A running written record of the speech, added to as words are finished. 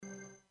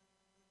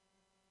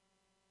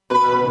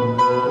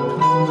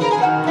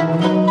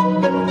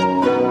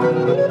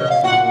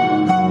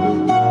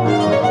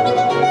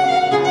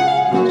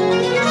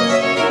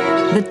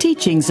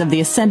teachings of the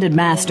Ascended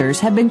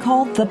Masters have been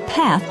called the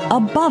path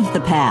above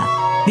the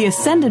path. The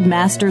Ascended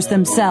Masters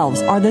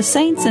themselves are the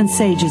saints and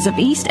sages of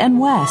East and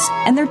West,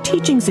 and their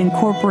teachings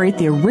incorporate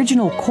the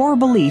original core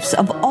beliefs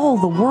of all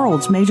the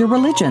world's major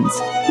religions.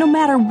 No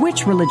matter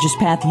which religious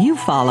path you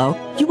follow,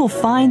 you will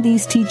find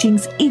these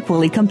teachings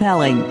equally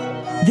compelling.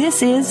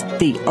 This is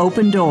The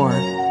Open Door.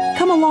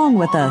 Come along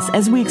with us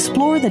as we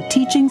explore the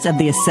teachings of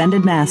the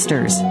Ascended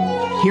Masters.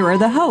 Here are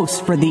the hosts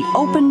for The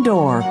Open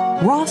Door,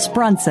 Ross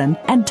Brunson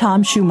and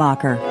Tom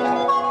Schumacher.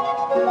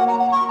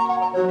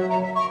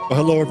 Well,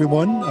 hello,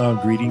 everyone.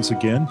 Greetings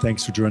again.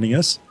 Thanks for joining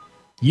us.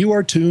 You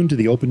are tuned to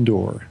The Open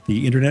Door,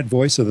 the internet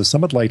voice of the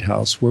Summit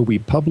Lighthouse, where we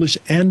publish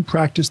and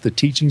practice the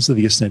teachings of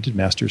the Ascended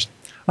Masters.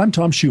 I'm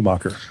Tom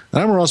Schumacher.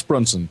 And I'm Ross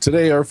Brunson.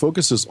 Today, our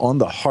focus is on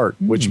the heart,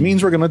 which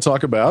means we're going to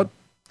talk about,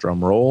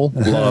 drum roll,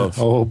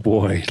 love. Oh,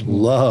 boy,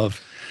 love.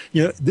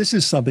 You know, this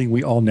is something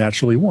we all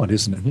naturally want,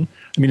 isn't it? Mm-hmm.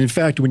 I mean, in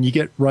fact, when you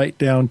get right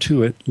down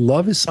to it,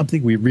 love is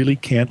something we really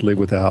can't live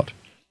without.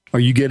 Are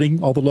you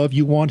getting all the love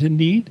you want and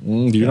need?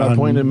 You're not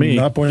pointing at me.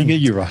 Not pointing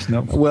at you, Ross.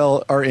 No.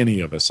 Well, are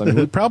any of us? I mean,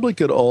 we probably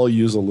could all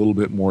use a little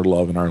bit more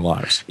love in our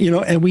lives. You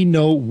know, and we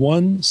know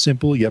one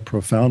simple yet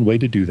profound way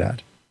to do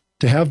that.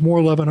 To have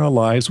more love in our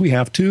lives, we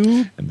have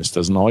to... And this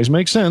doesn't always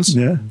make sense.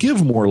 Yeah.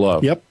 Give more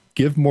love. Yep,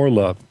 give more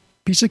love.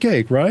 Piece of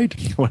cake, right?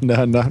 Well,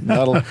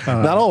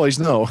 not always,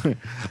 no.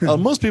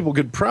 Most people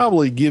could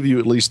probably give you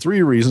at least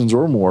 3 reasons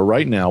or more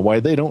right now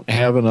why they don't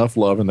have enough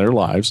love in their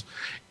lives.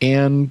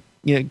 And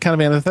kind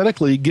of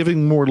antithetically,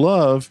 giving more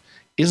love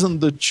isn't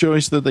the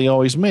choice that they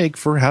always make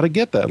for how to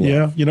get that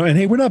love. Yeah, and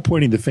hey, we're not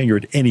pointing the finger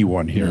at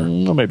anyone here.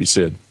 Well, maybe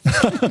Sid.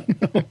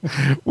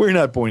 We're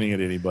not pointing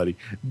at anybody.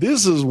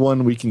 This is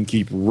one we can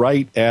keep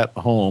right at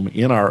home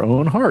in our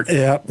own heart.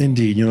 Yeah,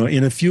 indeed.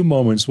 In a few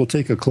moments, we'll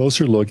take a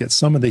closer look at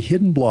some of the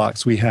hidden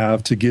blocks we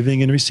have to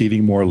giving and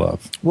receiving more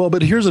love. Well,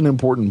 but here's an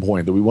important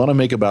point that we want to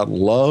make about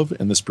love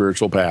and the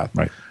spiritual path.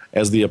 Right.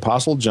 As the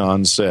Apostle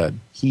John said,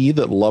 "He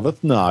that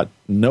loveth not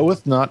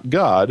knoweth not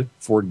God,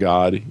 for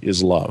God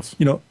is love."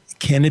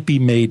 Can it be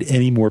made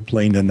any more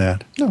plain than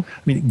that? No.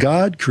 I mean,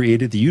 God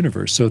created the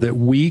universe so that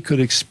we could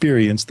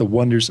experience the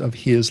wonders of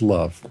His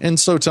love. And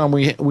so, Tom,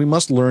 we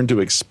must learn to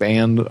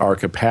expand our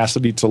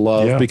capacity to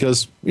love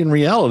because, in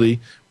reality,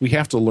 we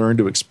have to learn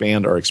to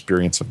expand our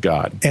experience of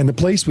God. And the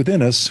place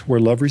within us where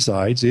love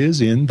resides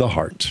is in the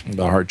heart.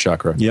 The Heart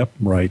Chakra. Yep,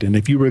 right. And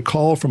if you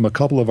recall from a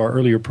couple of our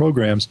earlier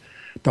programs,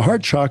 the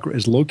Heart Chakra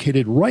is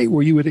located right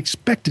where you would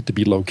expect it to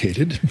be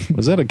located.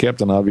 Was that a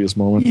Captain Obvious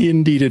moment?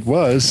 Indeed it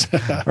was.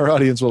 Our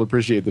audience will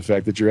appreciate the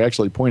fact that you're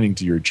actually pointing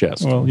to your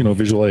chest. Well,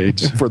 visual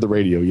aids. For the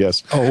radio,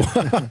 yes.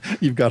 Oh,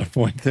 you've got a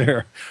point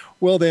there.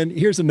 Well, then,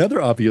 here's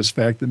another obvious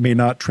fact that may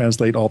not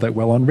translate all that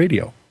well on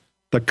radio.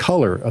 The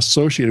color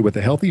associated with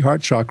the healthy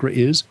Heart Chakra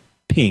is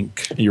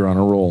pink. You're on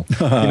a roll.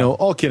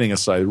 All kidding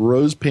aside,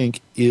 rose pink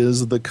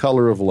is the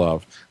color of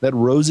love, that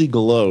rosy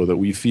glow that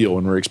we feel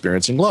when we're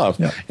experiencing love.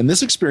 Yeah. And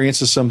this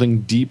experience is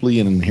something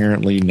deeply and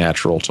inherently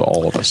natural to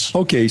all of us.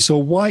 Okay, so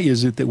why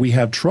is it that we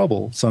have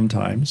trouble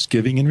sometimes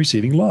giving and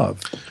receiving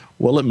love?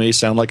 Well, it may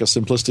sound like a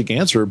simplistic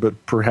answer,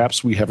 but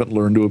perhaps we haven't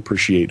learned to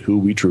appreciate who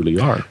we truly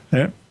are.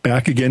 Yeah.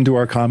 Back again to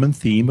our common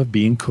theme of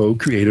being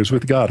co-creators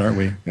with God, aren't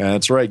we?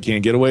 That's right.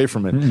 Can't get away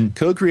from it. Mm-hmm.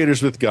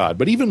 Co-creators with God.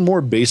 But even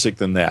more basic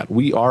than that,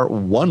 we are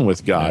one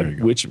with God,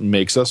 which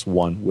makes us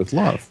one with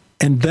love.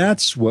 And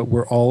that's what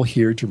we're all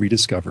here to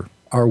rediscover,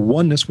 our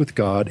oneness with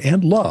God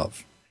and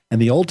love, and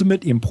the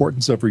ultimate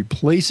importance of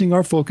replacing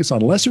our focus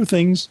on lesser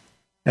things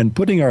and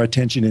putting our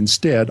attention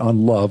instead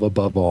on love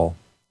above all.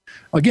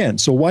 Again,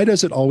 so why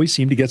does it always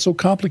seem to get so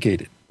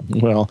complicated?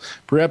 Well,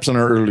 perhaps in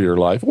our earlier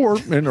life or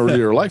in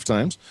earlier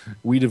lifetimes,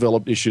 we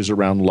developed issues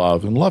around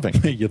love and loving.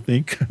 You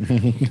think?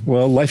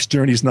 Well, life's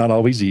journey is not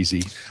always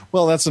easy.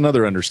 Well, that's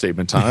another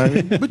understatement,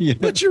 Tom.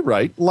 But you're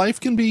right. Life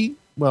can be,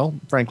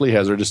 frankly,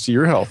 hazardous to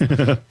your health.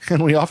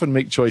 And we often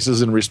make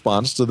choices in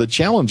response to the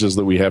challenges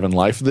that we have in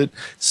life that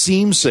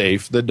seem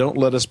safe, that don't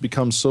let us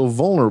become so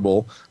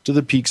vulnerable to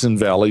the peaks and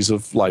valleys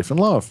of life and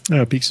love.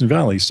 Peaks and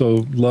valleys.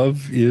 So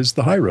love is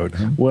the high road.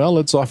 Huh? Well,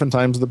 it's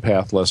oftentimes the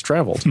path less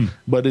traveled,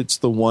 but it's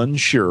the one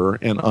sure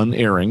and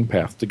unerring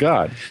path to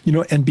God.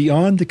 And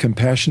beyond the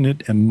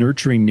compassionate and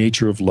nurturing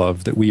nature of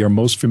love that we are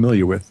most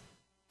familiar with,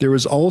 there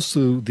is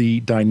also the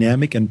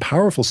dynamic and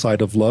powerful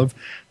side of love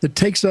that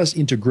takes us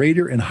into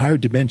greater and higher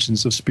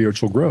dimensions of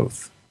spiritual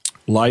growth.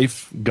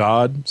 Life,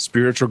 God,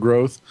 spiritual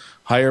growth,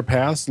 higher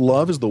paths,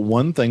 love is the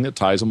one thing that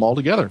ties them all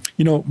together.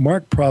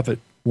 Mark Prophet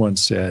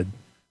once said,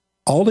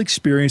 "All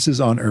experiences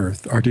on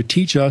earth are to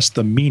teach us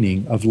the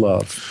meaning of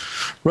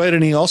love." Right,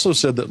 and he also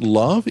said that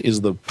love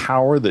is the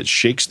power that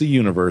shakes the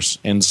universe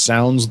and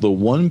sounds the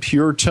one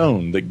pure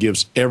tone that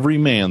gives every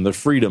man the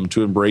freedom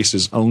to embrace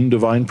his own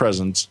divine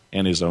presence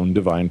and his own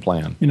divine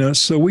plan.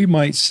 So we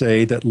might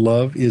say that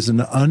love is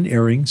an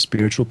unerring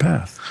spiritual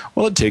path.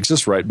 Well, it takes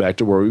us right back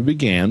to where we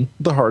began,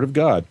 the heart of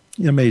God.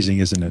 Amazing,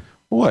 isn't it?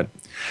 What?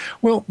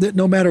 Well, that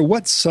no matter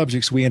what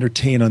subjects we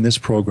entertain on this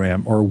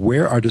program or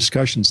where our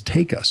discussions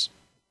take us,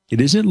 It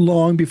isn't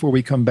long before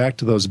we come back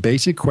to those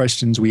basic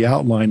questions we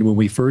outlined when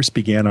we first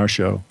began our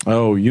show.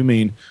 Oh, you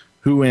mean,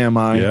 who am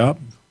I? Yep.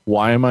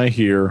 Why am I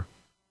here?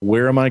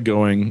 Where am I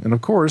going? And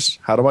of course,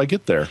 how do I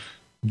get there?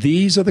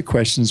 These are the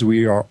questions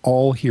we are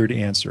all here to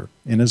answer.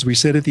 And as we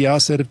said at the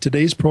outset of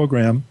today's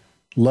program,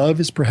 love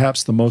is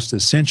perhaps the most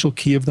essential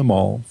key of them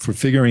all for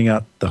figuring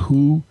out the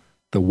who,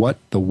 the what,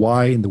 the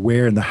why, and the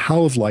where, and the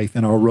how of life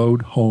in our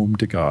road home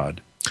to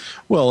God.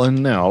 Well,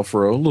 and now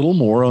for a little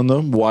more on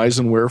the whys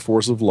and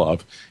wherefores of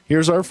love,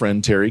 here's our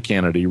friend Terry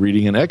Kennedy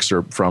reading an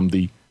excerpt from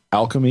The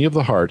Alchemy of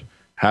the Heart,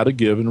 How to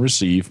Give and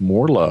Receive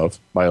More Love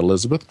by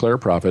Elizabeth Clare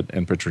Prophet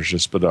and Patricia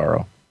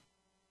Spadaro.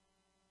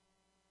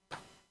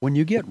 When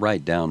you get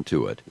right down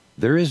to it,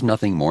 there is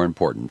nothing more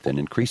important than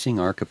increasing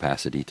our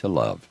capacity to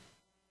love.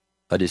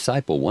 A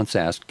disciple once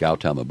asked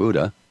Gautama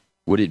Buddha,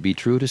 would it be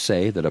true to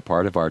say that a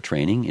part of our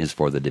training is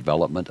for the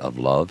development of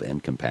love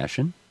and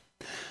compassion?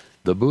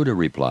 The Buddha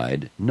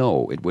replied,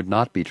 no, it would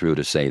not be true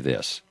to say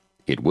this.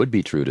 It would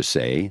be true to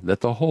say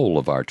that the whole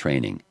of our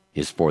training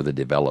is for the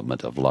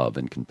development of love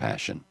and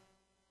compassion.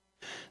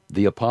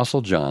 The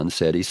Apostle John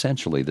said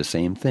essentially the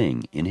same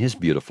thing in his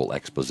beautiful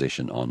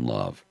exposition on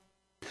love.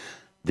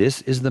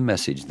 This is the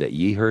message that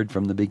ye heard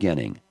from the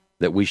beginning,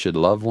 that we should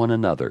love one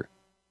another.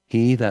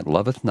 He that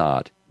loveth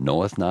not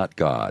knoweth not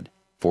God,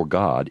 for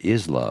God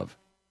is love.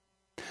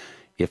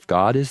 If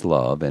God is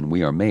love, and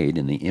we are made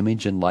in the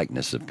image and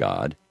likeness of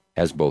God,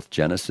 as both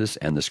Genesis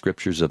and the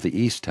Scriptures of the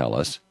East tell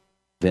us,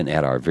 then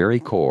at our very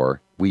core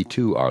we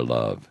too are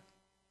love.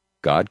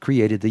 God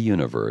created the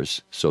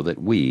universe so that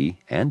we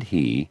and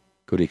He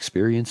could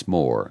experience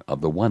more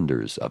of the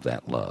wonders of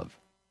that love.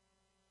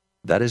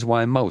 That is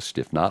why most,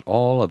 if not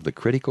all, of the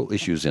critical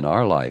issues in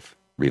our life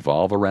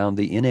revolve around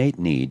the innate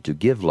need to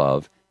give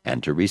love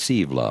and to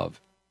receive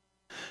love.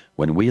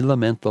 When we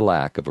lament the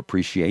lack of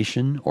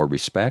appreciation or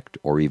respect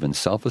or even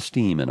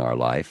self-esteem in our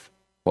life,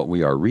 what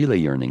we are really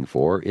yearning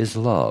for is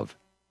love.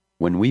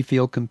 When we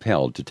feel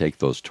compelled to take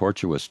those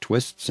tortuous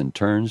twists and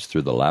turns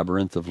through the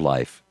labyrinth of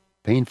life,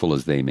 painful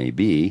as they may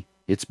be,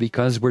 it's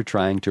because we're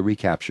trying to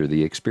recapture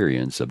the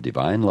experience of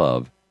divine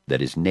love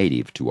that is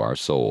native to our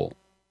soul.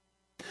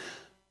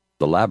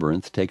 The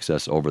labyrinth takes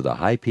us over the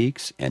high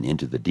peaks and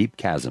into the deep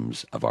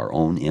chasms of our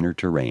own inner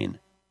terrain.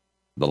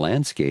 The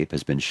landscape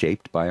has been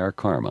shaped by our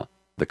karma,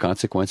 the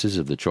consequences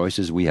of the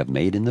choices we have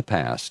made in the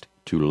past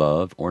to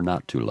love or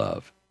not to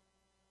love.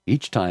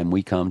 Each time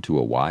we come to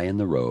a Y in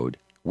the road,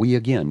 we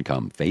again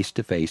come face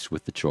to face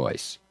with the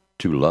choice,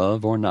 to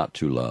love or not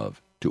to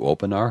love, to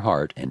open our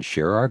heart and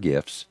share our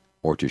gifts,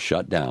 or to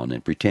shut down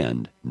and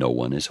pretend no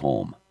one is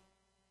home.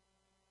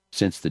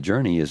 Since the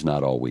journey is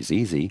not always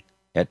easy,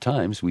 at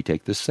times we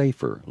take the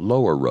safer,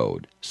 lower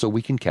road so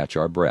we can catch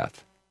our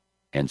breath.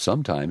 And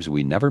sometimes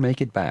we never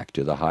make it back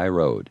to the high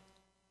road.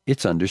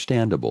 It's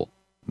understandable.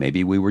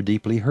 Maybe we were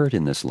deeply hurt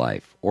in this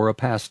life or a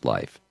past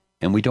life,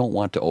 and we don't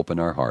want to open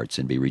our hearts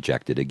and be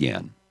rejected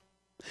again.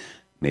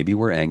 Maybe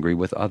we're angry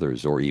with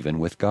others or even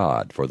with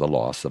God for the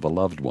loss of a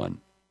loved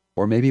one.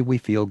 Or maybe we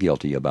feel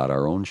guilty about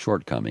our own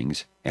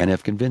shortcomings and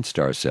have convinced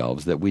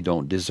ourselves that we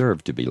don't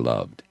deserve to be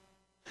loved.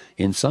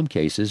 In some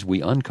cases,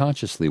 we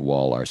unconsciously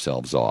wall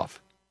ourselves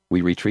off.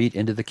 We retreat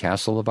into the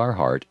castle of our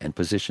heart and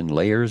position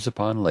layers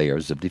upon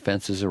layers of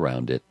defenses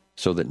around it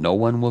so that no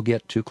one will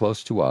get too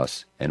close to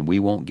us and we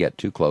won't get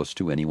too close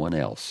to anyone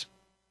else.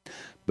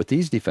 But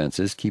these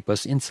defenses keep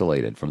us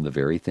insulated from the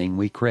very thing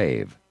we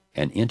crave,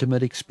 an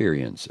intimate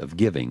experience of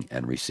giving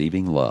and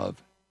receiving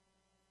love.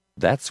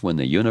 That's when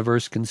the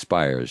universe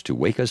conspires to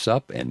wake us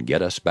up and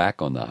get us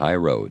back on the high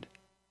road.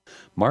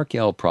 Mark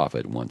L.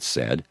 Prophet once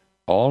said,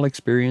 all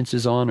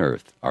experiences on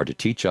earth are to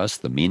teach us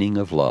the meaning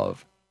of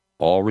love.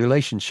 All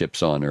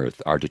relationships on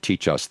earth are to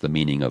teach us the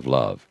meaning of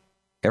love.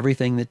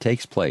 Everything that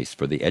takes place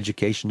for the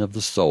education of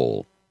the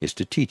soul is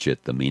to teach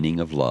it the meaning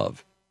of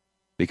love.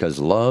 Because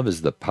love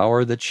is the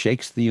power that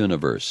shakes the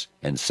universe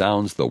and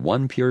sounds the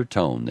one pure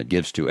tone that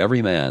gives to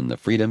every man the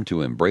freedom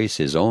to embrace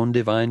his own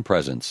divine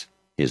presence,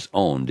 his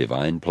own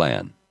divine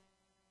plan.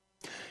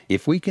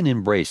 If we can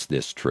embrace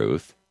this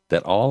truth,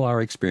 that all our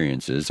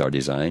experiences are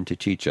designed to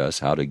teach us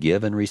how to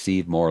give and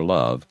receive more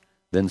love,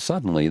 then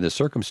suddenly the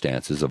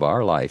circumstances of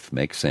our life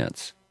make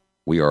sense.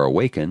 We are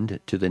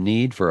awakened to the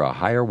need for a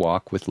higher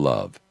walk with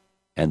love,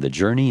 and the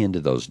journey into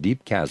those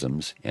deep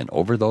chasms and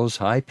over those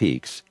high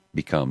peaks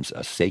becomes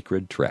a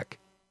sacred trek.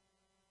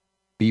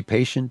 Be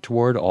patient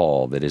toward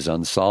all that is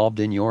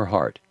unsolved in your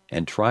heart,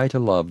 and try to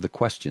love the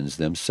questions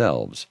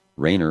themselves.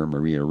 Rainer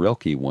Maria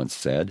Rilke once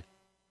said,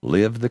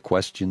 live the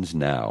questions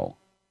now.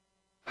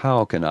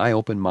 How can I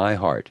open my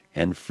heart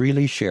and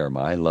freely share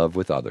my love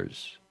with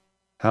others?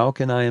 How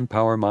can I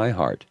empower my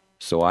heart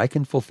so I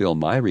can fulfill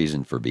my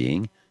reason for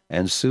being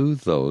and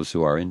soothe those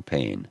who are in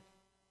pain?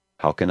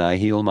 How can I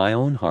heal my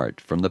own heart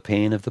from the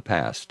pain of the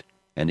past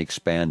and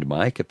expand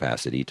my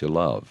capacity to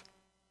love?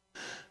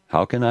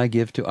 How can I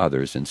give to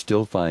others and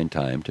still find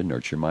time to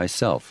nurture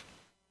myself?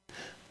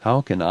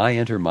 How can I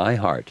enter my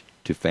heart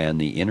to fan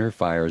the inner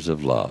fires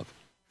of love?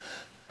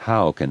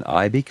 How can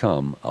I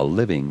become a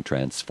living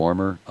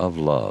transformer of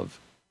love?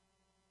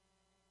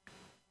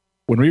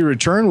 When we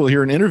return, we'll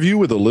hear an interview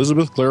with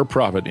Elizabeth Clare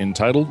Prophet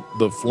entitled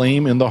The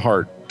Flame in the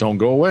Heart. Don't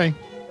go away.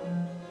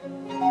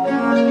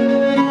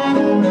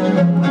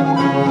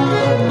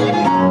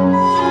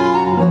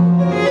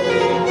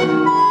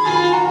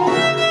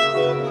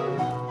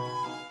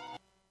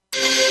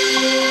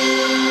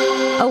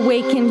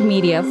 Awakened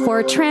media for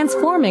a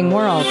transforming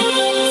world.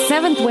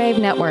 Seventh Wave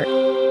Network.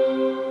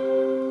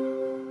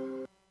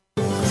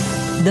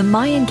 The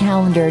Mayan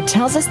calendar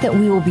tells us that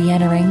we will be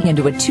entering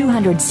into a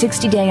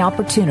 260-day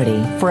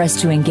opportunity for us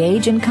to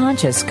engage in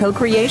conscious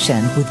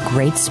co-creation with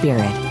Great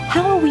Spirit.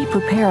 How will we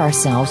prepare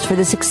ourselves for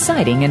this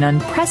exciting and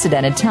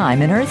unprecedented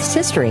time in Earth's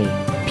history?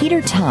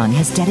 Peter Tung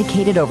has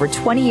dedicated over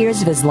 20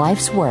 years of his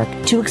life's work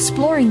to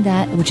exploring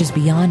that which is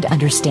beyond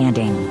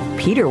understanding.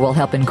 Peter will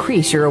help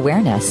increase your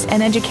awareness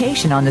and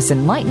education on this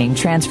enlightening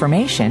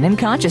transformation in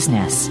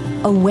consciousness.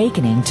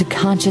 Awakening to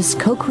Conscious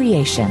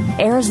Co-Creation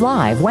airs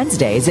live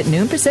Wednesdays at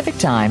noon Pacific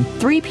Time,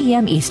 3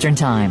 p.m. Eastern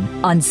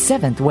Time on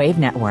Seventh Wave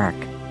Network.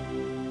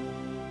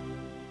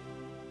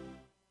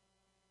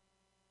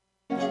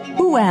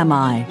 Who am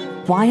I?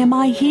 Why am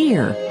I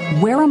here?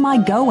 Where am I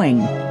going?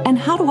 And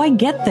how do I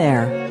get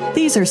there?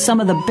 These are some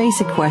of the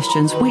basic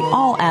questions we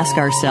all ask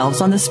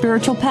ourselves on the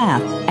spiritual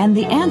path, and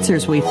the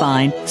answers we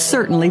find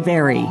certainly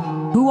vary.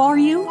 Who are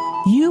you?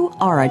 You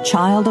are a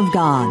child of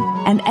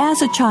God, and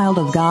as a child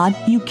of God,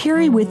 you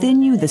carry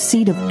within you the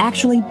seed of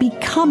actually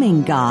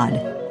becoming God.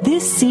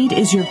 This seed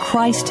is your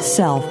Christ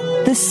self,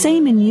 the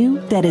same in you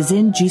that is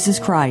in Jesus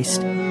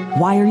Christ.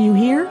 Why are you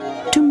here?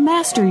 To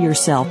master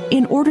yourself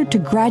in order to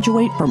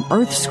graduate from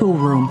Earth's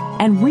schoolroom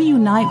and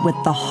reunite with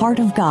the heart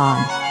of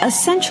God.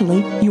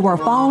 Essentially, you are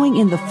following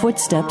in the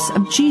footsteps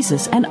of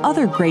Jesus and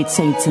other great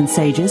saints and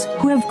sages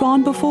who have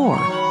gone before.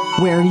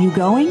 Where are you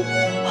going?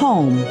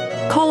 Home.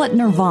 Call it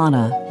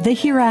nirvana, the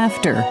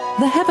hereafter,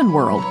 the heaven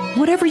world,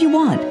 whatever you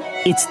want.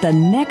 It's the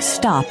next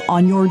stop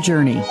on your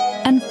journey.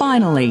 And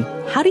finally,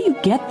 how do you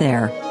get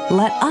there?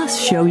 Let us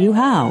show you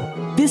how.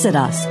 Visit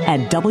us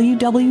at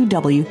www.tsl.org.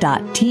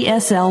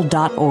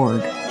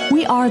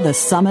 We are the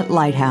Summit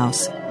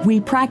Lighthouse. We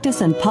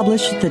practice and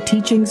publish the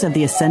teachings of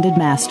the Ascended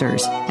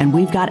Masters, and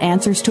we've got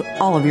answers to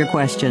all of your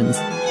questions.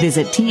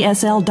 Visit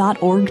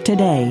tsl.org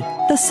today.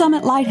 The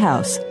Summit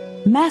Lighthouse.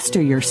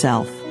 Master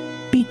yourself.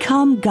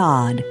 Become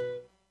God.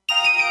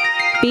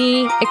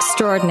 Be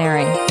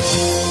extraordinary.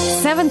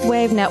 Seventh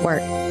Wave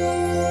Network.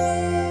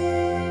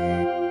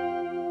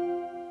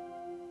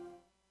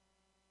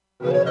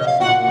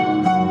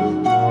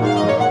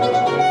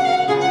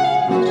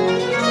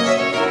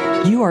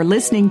 You are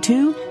listening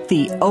to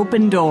The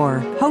Open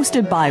Door,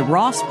 hosted by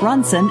Ross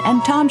Brunson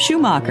and Tom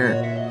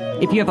Schumacher.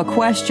 If you have a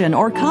question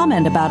or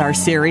comment about our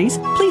series,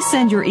 please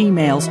send your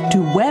emails to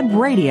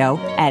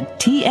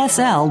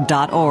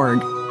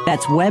webradio@tsl.org.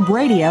 That's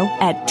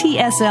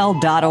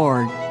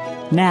webradio@tsl.org.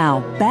 Now,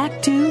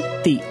 back to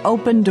The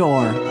Open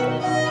Door.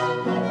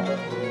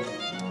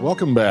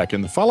 Welcome back.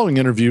 In the following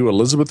interview,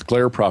 Elizabeth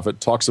Clare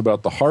Prophet talks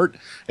about the heart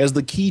as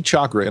the key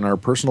chakra in our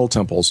personal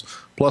temples,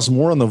 plus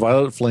more on the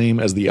violet flame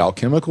as the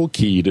alchemical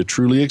key to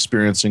truly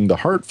experiencing the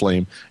heart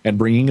flame and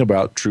bringing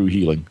about true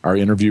healing. Our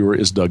interviewer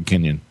is Doug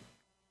Kenyon.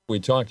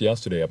 We talked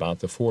yesterday about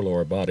the four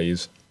lower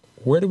bodies.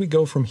 Where do we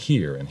go from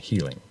here in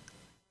healing?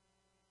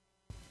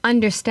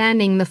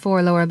 Understanding the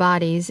four lower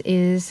bodies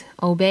is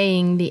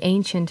obeying the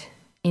ancient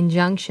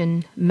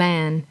injunction,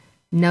 man,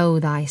 know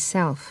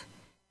thyself.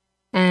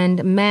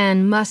 And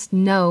man must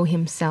know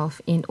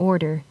himself in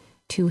order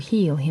to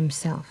heal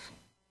himself.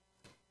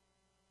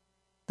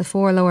 The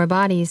four lower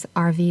bodies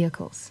are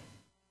vehicles.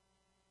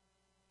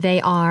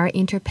 They are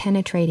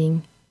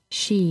interpenetrating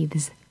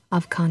sheaths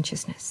of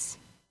consciousness.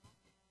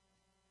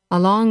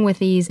 Along with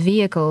these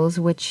vehicles,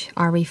 which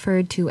are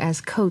referred to as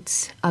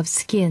coats of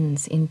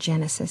skins in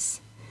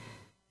Genesis,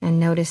 and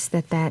notice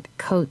that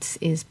coats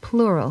is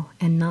plural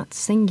and not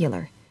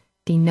singular,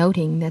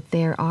 denoting that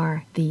there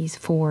are these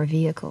four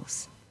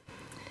vehicles.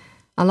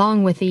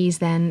 Along with these,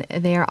 then,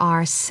 there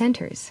are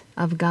centers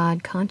of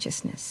God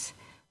consciousness,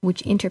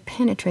 which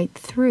interpenetrate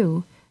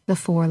through the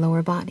four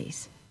lower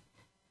bodies.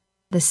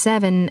 The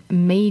 7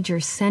 major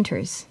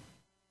centers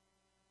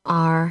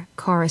are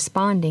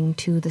corresponding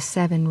to the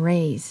 7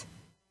 rays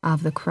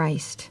of the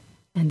Christ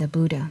and the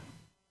Buddha.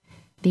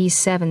 These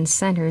 7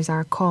 centers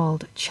are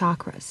called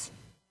chakras.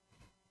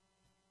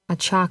 A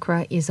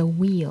chakra is a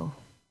wheel,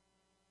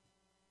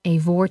 a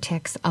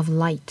vortex of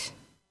light.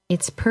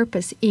 Its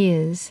purpose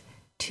is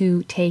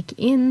to take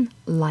in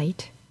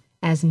light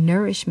as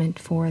nourishment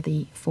for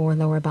the 4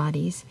 lower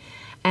bodies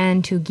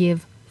and to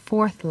give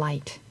forth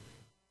light.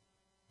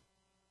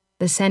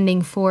 The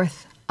sending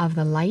forth of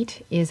the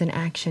light is an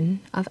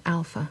action of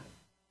alpha.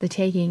 The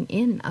taking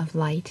in of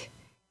light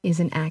is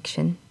an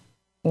action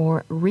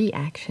or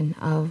reaction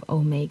of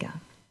omega.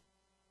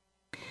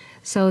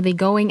 So the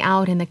going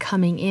out and the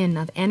coming in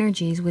of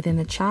energies within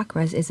the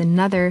chakras is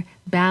another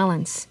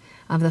balance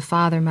of the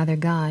Father, Mother,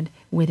 God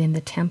within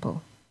the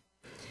temple.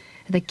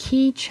 The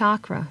key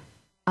chakra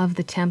of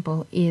the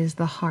temple is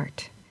the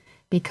heart,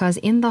 because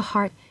in the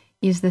heart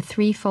is the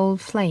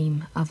threefold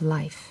flame of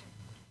life.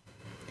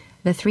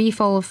 The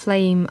threefold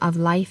flame of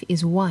life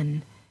is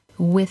one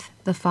with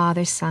the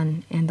Father,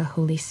 Son, and the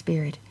Holy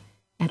Spirit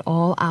at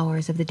all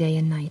hours of the day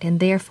and night. And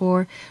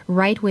therefore,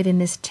 right within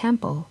this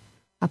temple,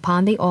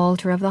 upon the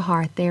altar of the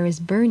heart, there is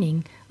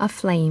burning a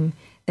flame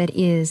that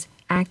is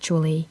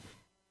actually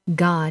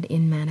God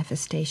in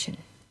manifestation.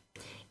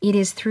 It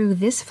is through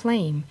this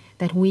flame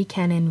that we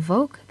can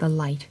invoke the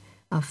light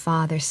of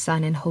Father,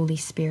 Son, and Holy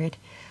Spirit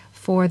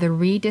for the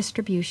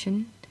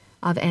redistribution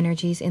of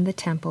energies in the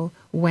temple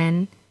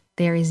when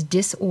there is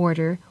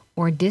disorder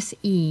or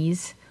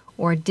dis-ease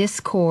or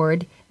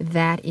discord.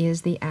 That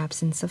is the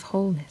absence of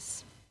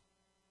wholeness.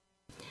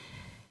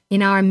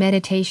 In our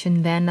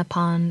meditation then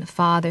upon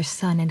Father,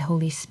 Son, and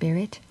Holy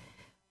Spirit,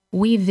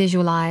 we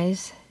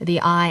visualize the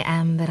I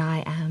am that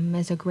I am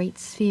as a great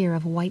sphere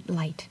of white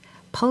light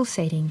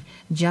pulsating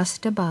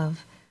just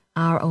above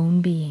our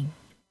own being.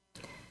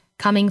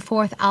 Coming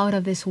forth out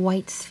of this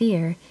white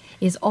sphere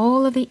is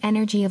all of the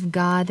energy of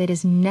God that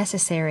is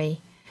necessary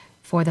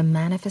for the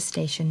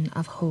manifestation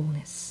of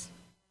wholeness.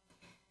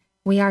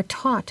 We are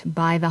taught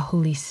by the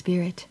Holy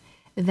Spirit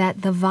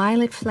that the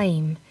violet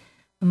flame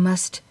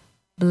must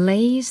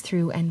blaze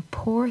through and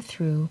pour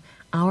through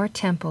our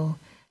temple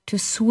to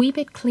sweep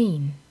it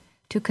clean,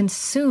 to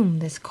consume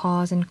this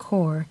cause and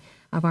core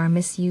of our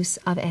misuse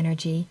of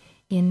energy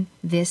in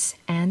this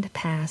and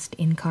past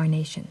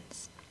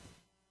incarnations.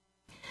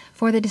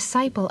 For the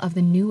disciple of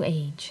the new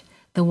age,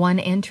 the one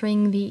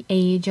entering the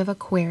age of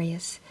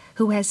Aquarius,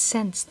 who has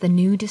sensed the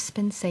new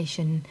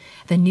dispensation,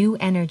 the new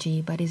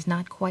energy, but is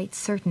not quite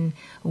certain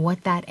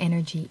what that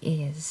energy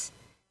is,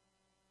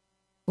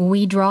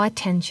 we draw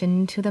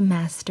attention to the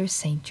Master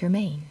Saint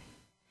Germain.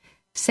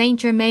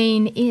 Saint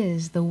Germain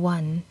is the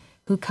one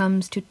who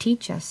comes to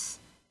teach us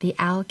the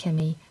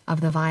alchemy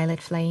of the violet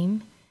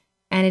flame,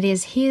 and it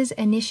is his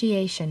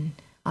initiation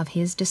of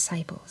his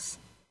disciples.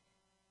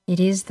 It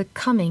is the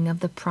coming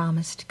of the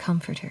promised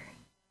Comforter.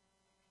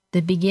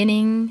 The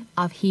beginning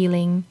of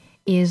healing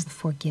is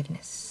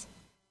forgiveness.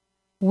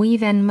 We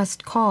then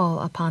must call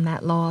upon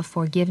that law of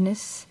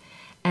forgiveness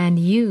and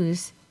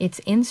use its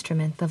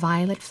instrument, the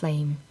violet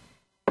flame,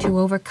 to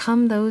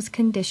overcome those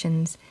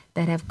conditions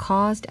that have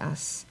caused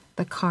us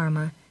the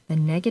karma, the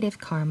negative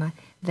karma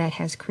that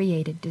has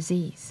created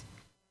disease.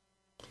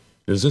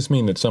 Does this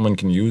mean that someone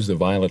can use the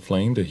violet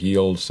flame to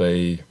heal,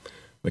 say,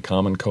 the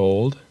common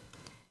cold?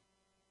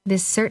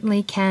 This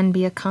certainly can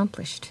be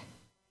accomplished.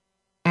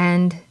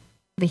 And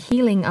the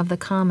healing of the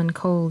common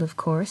cold, of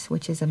course,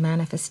 which is a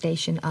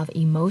manifestation of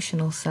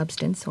emotional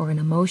substance or an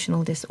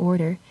emotional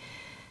disorder,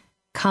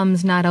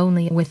 comes not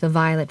only with the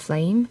violet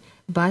flame,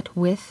 but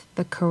with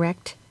the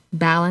correct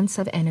balance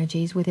of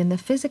energies within the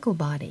physical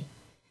body,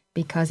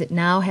 because it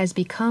now has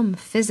become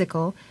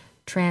physical,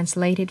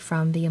 translated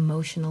from the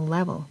emotional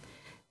level.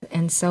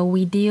 And so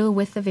we deal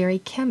with the very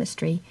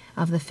chemistry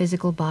of the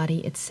physical body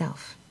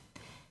itself.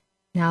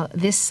 Now,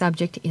 this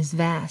subject is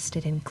vast.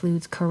 It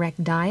includes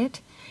correct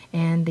diet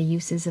and the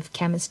uses of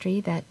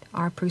chemistry that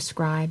are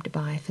prescribed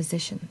by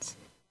physicians.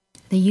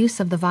 The use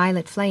of the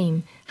violet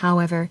flame,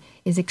 however,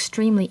 is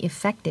extremely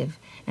effective,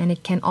 and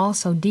it can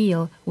also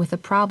deal with the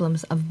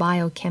problems of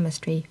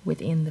biochemistry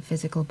within the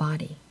physical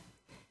body.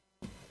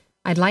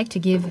 I'd like to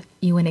give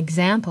you an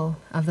example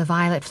of the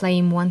violet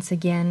flame once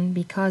again,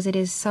 because it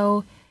is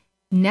so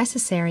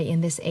necessary in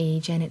this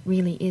age, and it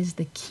really is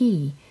the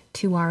key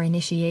to our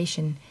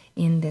initiation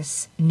in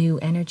this new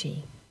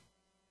energy.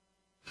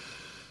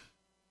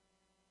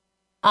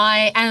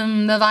 I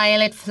am the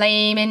violet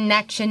flame in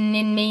action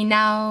in me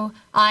now.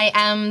 I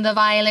am the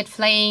violet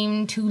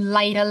flame, to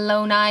light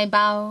alone I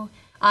bow.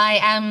 I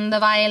am the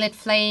violet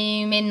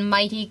flame in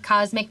mighty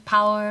cosmic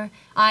power.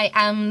 I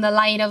am the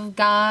light of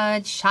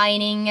God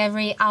shining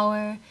every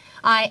hour.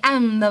 I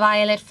am the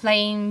violet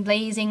flame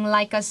blazing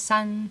like a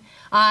sun.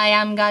 I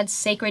am God's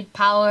sacred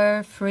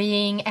power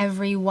freeing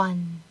every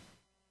one.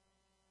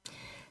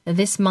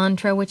 This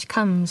mantra, which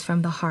comes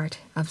from the heart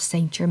of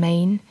Saint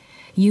Germain,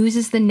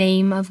 uses the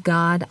name of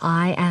God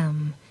I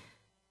Am,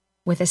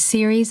 with a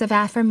series of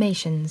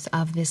affirmations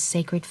of this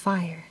sacred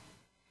fire.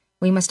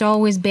 We must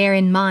always bear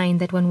in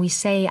mind that when we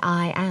say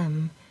I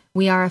am,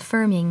 we are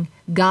affirming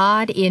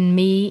God in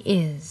me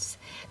is.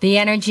 The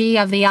energy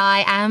of the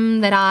I am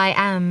that I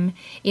am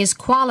is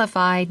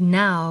qualified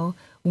now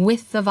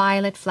with the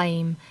violet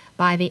flame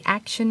by the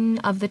action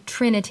of the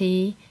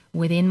Trinity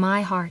within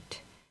my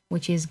heart,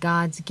 which is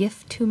God's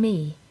gift to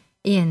me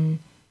in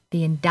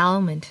the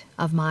endowment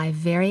of my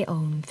very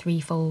own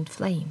threefold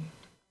flame.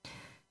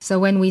 So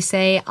when we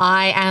say,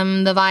 I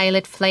am the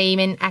violet flame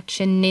in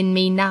action in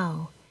me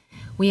now,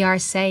 we are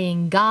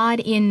saying God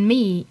in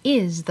me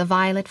is the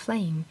violet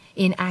flame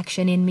in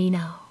action in me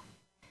now.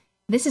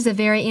 This is a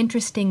very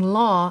interesting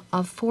law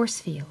of force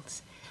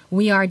fields.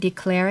 We are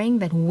declaring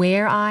that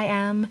where I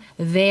am,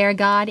 there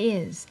God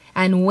is.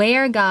 And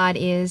where God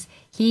is,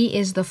 He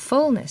is the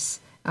fullness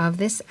of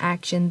this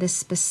action, this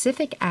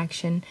specific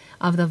action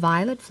of the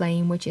violet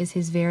flame, which is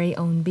His very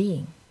own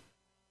being.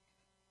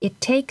 It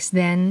takes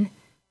then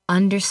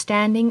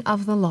understanding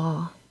of the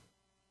law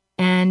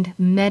and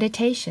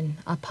meditation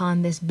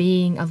upon this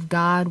being of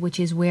God which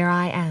is where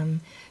I am,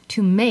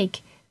 to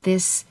make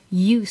this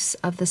use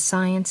of the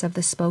science of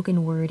the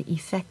spoken word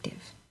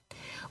effective.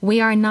 We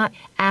are not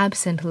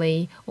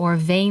absently or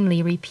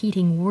vainly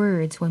repeating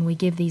words when we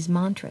give these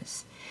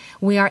mantras.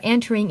 We are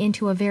entering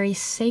into a very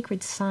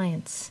sacred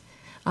science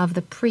of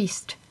the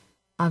priest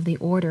of the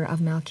order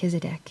of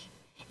Melchizedek.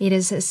 It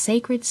is a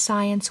sacred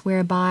science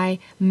whereby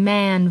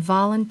man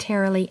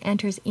voluntarily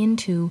enters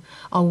into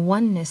a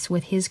oneness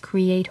with his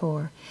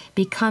Creator,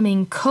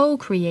 becoming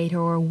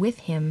co-creator with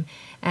him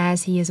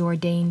as he is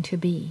ordained to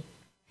be.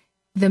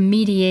 The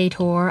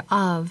mediator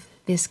of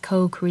this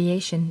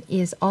co-creation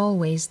is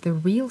always the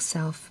real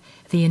self,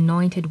 the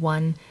anointed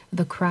one,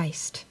 the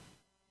Christ.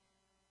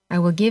 I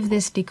will give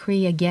this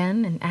decree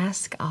again and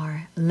ask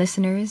our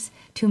listeners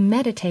to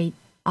meditate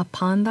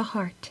upon the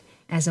heart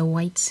as a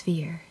white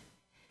sphere,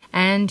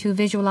 and to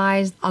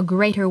visualize a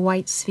greater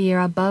white sphere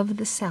above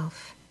the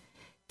self.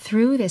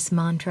 Through this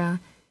mantra,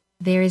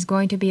 there is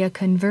going to be a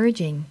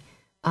converging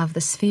of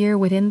the sphere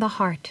within the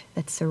heart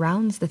that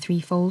surrounds the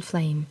threefold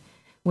flame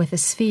with the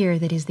sphere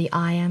that is the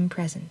I Am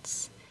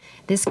presence.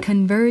 This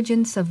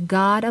convergence of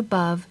God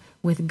above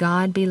with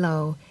God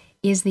below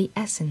is the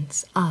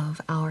essence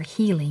of our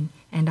healing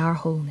and our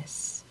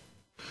wholeness.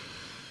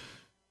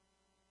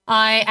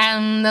 I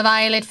am the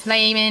violet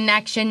flame in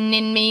action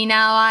in me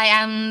now. I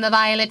am the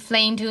violet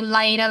flame, to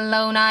light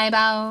alone I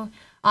bow.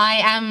 I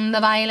am the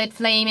violet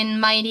flame in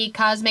mighty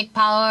cosmic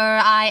power.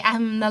 I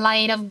am the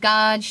light of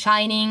God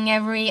shining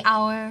every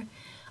hour.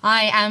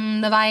 I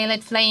am the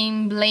violet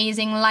flame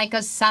blazing like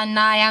a sun.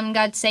 I am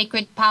God's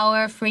sacred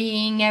power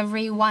freeing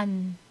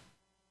everyone.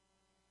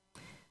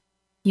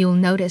 You'll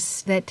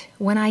notice that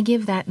when I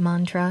give that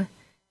mantra,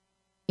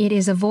 it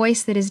is a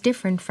voice that is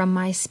different from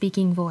my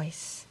speaking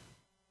voice.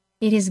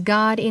 It is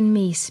God in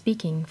me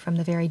speaking from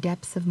the very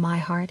depths of my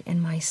heart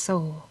and my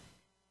soul.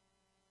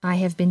 I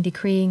have been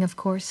decreeing, of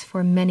course,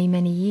 for many,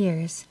 many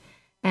years,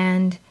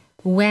 and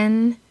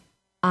when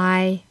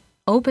I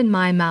open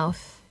my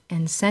mouth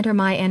and center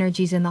my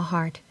energies in the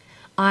heart,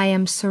 I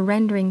am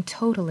surrendering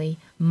totally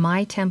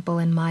my temple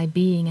and my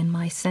being and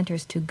my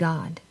centers to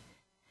God.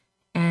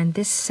 And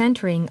this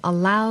centering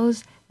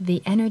allows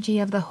the energy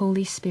of the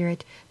Holy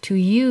Spirit to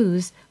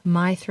use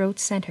my throat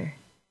center.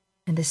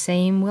 And the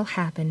same will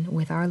happen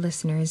with our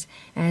listeners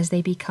as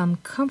they become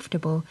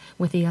comfortable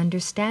with the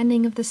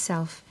understanding of the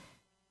self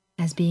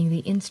as being the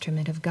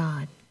instrument of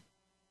God.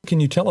 Can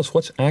you tell us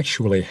what's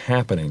actually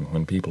happening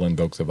when people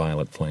invoke the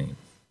violet flame?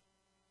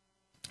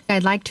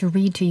 I'd like to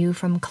read to you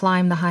from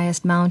Climb the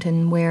Highest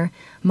Mountain, where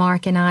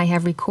Mark and I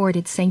have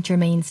recorded St.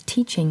 Germain's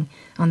teaching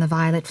on the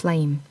violet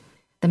flame.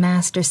 The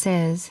Master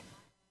says,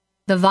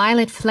 "The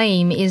violet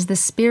flame is the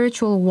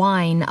spiritual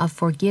wine of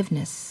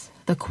forgiveness,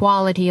 the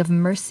quality of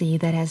mercy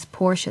that, as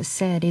Portia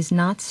said, is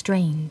not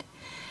strained,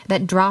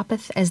 that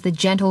droppeth as the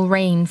gentle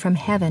rain from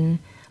heaven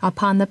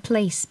upon the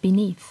place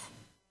beneath.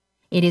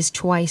 It is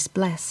twice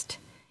blessed.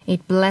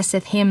 It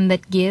blesseth him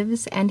that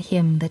gives and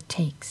him that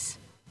takes."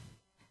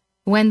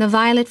 When the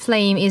violet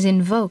flame is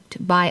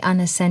invoked by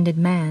unascended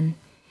man,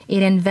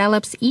 it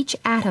envelops each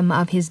atom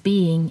of his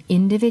being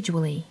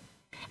individually,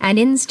 and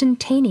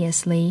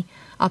instantaneously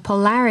a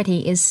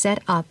polarity is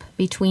set up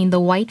between the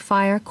white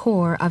fire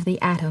core of the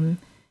atom,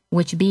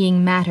 which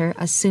being matter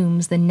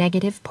assumes the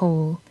negative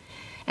pole,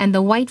 and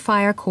the white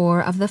fire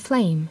core of the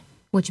flame,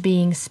 which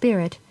being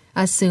spirit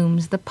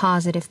assumes the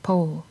positive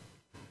pole.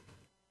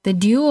 The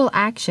dual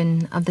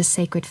action of the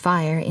sacred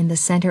fire in the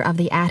center of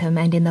the atom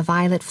and in the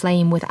violet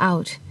flame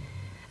without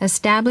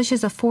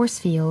establishes a force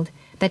field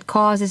that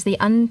causes the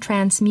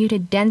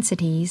untransmuted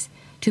densities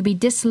to be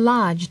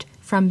dislodged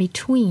from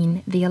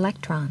between the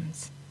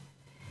electrons.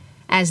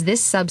 As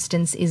this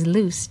substance is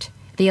loosed,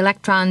 the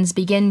electrons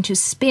begin to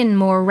spin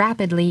more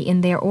rapidly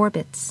in their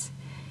orbits,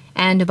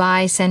 and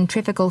by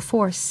centrifugal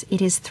force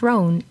it is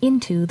thrown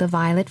into the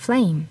violet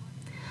flame.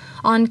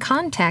 On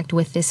contact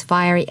with this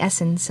fiery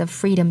essence of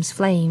freedom's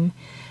flame,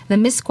 the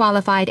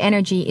misqualified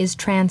energy is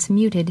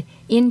transmuted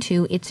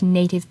into its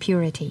native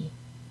purity.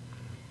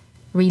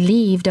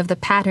 Relieved of the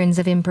patterns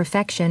of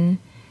imperfection,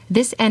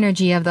 this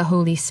energy of the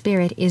Holy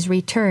Spirit is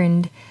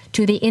returned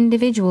to the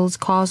individual's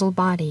causal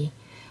body,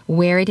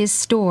 where it is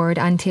stored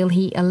until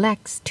he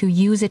elects to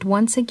use it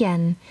once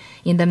again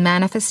in the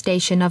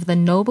manifestation of the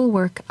noble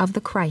work of the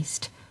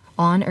Christ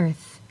on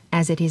earth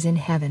as it is in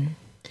heaven.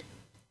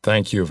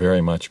 Thank you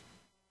very much.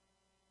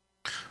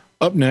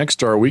 Up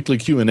next, our weekly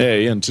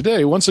Q&A, and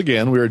today, once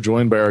again, we are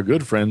joined by our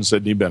good friend,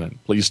 Sidney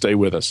Bennett. Please stay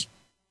with us.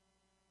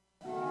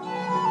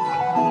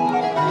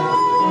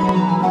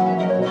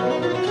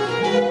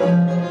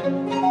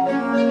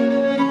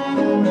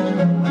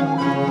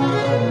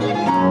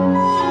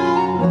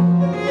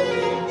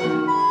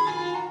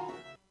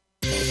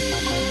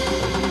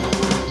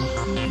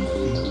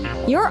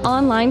 Your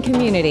online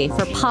community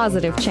for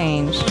positive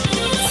change.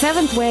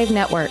 Seventh Wave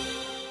Network.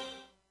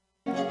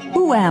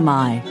 Who am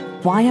I?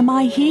 Why am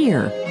I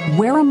here?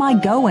 Where am I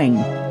going?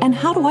 And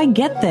how do I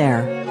get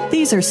there?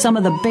 These are some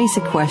of the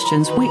basic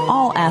questions we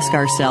all ask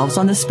ourselves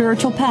on the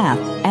spiritual path,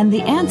 and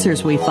the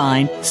answers we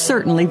find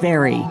certainly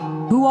vary.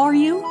 Who are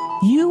you?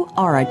 You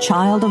are a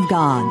child of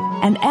God,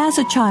 and as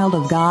a child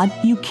of God,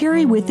 you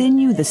carry within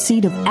you the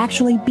seed of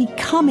actually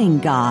becoming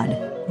God.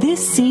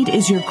 This seed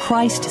is your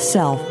Christ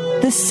self,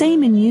 the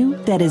same in you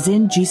that is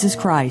in Jesus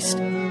Christ.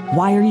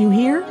 Why are you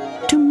here?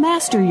 To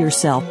master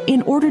yourself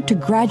in order to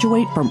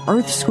graduate from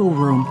Earth's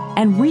schoolroom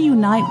and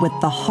reunite with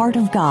the heart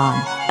of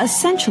God.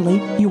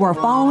 Essentially, you are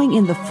following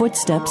in the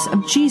footsteps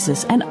of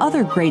Jesus and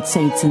other great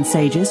saints and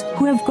sages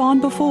who have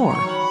gone before.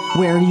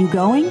 Where are you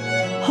going?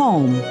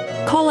 Home.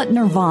 Call it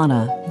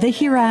nirvana, the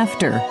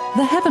hereafter,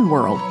 the heaven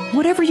world,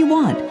 whatever you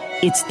want.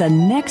 It's the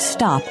next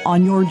stop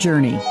on your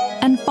journey.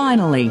 And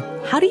finally,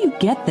 how do you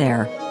get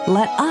there?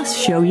 Let us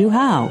show you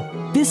how.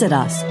 Visit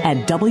us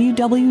at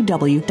www.tsl.org.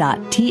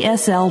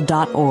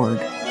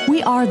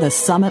 We are the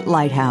Summit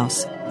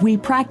Lighthouse. We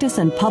practice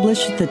and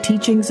publish the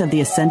teachings of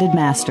the Ascended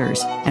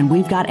Masters, and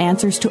we've got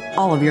answers to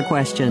all of your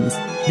questions.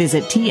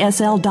 Visit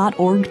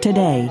tsl.org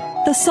today.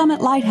 The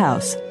Summit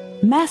Lighthouse.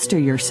 Master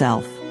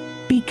yourself.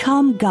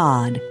 Become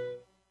God.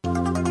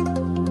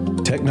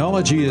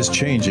 Technology is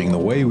changing the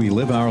way we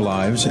live our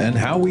lives and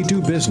how we do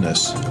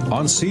business.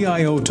 On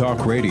CIO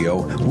Talk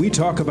Radio, we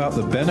talk about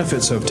the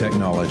benefits of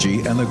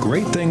technology and the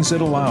great things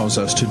it allows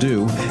us to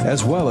do,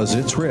 as well as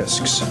its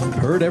risks.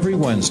 Heard every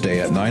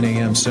Wednesday at 9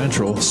 a.m.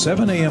 Central,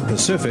 7 a.m.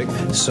 Pacific,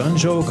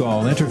 Sanjo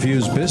Gall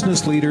interviews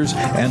business leaders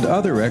and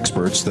other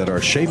experts that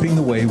are shaping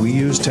the way we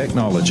use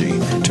technology.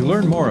 To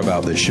learn more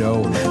about the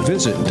show,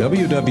 visit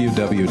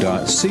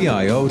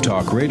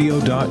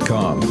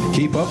www.ciotalkradio.com.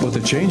 Keep up with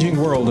the changing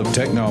world of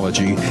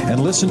technology and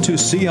listen to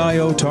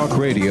CIO Talk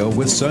Radio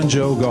with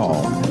Sanjo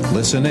Gall.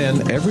 Listen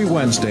in every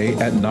Wednesday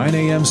at 9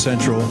 a.m.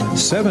 Central,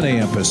 7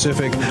 a.m.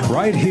 Pacific,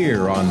 right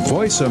here on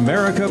Voice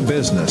America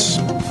Business.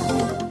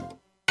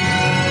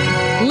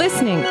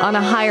 Listening on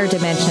a higher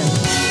dimension.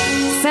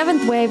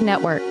 Seventh Wave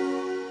Network.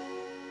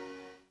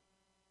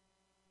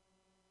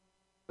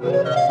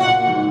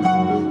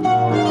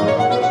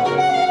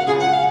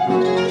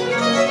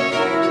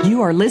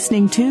 You are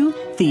listening to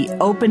The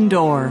Open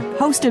Door,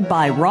 hosted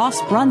by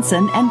Ross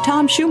Brunson and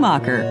Tom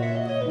Schumacher.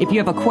 If you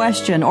have a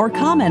question or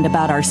comment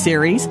about our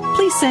series,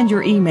 please send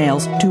your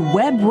emails to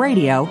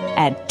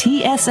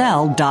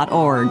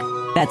webradio@tsl.org.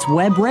 That's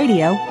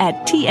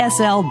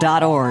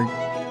webradio@tsl.org.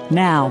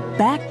 Now,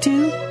 back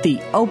to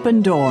The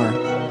Open Door.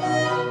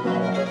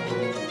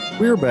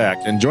 We're back,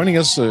 and joining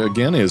us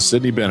again is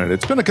Sidney Bennett.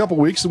 It's been a couple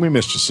weeks, and we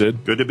missed you,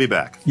 Sid. Good to be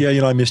back.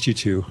 Yeah, I missed you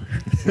too.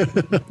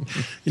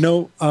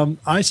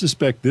 I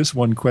suspect this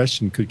one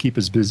question could keep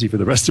us busy for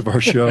the rest of our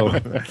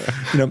show.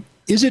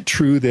 Is it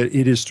true that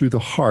it is through the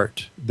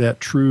heart that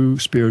true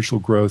spiritual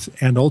growth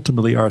and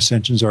ultimately our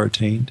ascensions are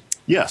attained?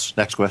 Yes.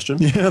 Next question.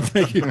 Yeah,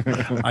 thank you.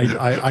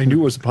 I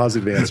knew it was a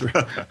positive answer.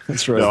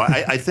 That's right. No,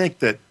 I think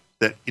that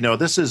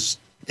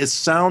it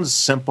sounds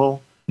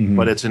simple,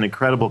 but it's an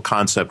incredible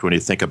concept when you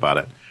think about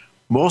it.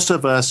 Most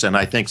of us, and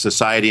I think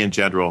society in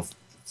general,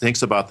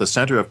 thinks about the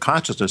center of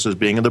consciousness as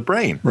being in the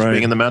brain, as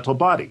being in the mental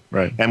body.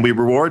 Right. And we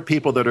reward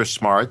people that are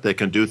smart, that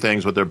can do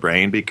things with their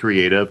brain, be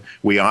creative.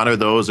 We honor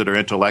those that are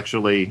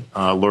intellectually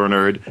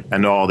learned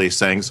and know all these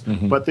things.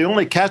 Mm-hmm. But the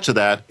only catch of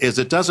that is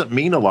it doesn't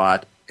mean a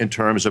lot in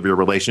terms of your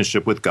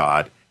relationship with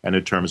God and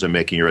in terms of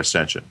making your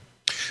ascension.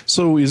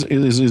 So is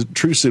it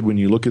true, Sid, when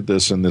you look at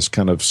this and this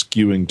kind of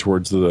skewing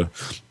towards the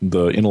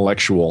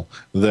intellectual,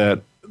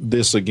 that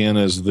this again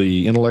is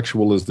the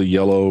intellectual is the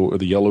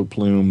yellow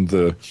plume,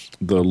 the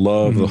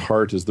love, the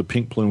heart is the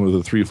pink plume with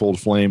the threefold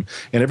flame,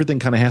 and everything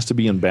kind of has to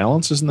be in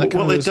balance, isn't that?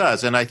 Well, it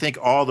does, and I think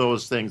all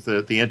those things,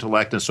 the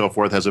intellect and so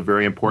forth, has a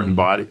very important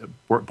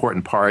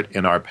important part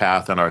in our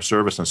path and our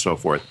service and so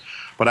forth.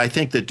 But I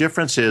think the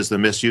difference is the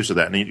misuse of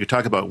that. And you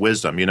talk about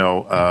wisdom,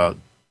 I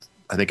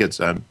think it's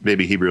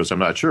maybe Hebrews, I'm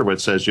not sure, but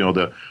it says,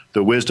 the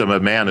wisdom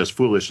of man is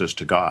foolishness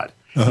to God.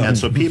 Uh-huh. And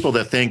so people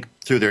that think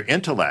through their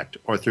intellect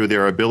or through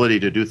their ability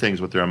to do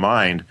things with their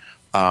mind,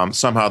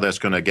 somehow that's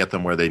going to get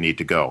them where they need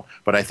to go.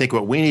 But I think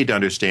what we need to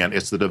understand,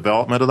 it's the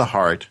development of the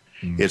heart.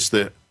 It's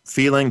the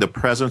feeling the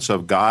presence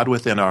of God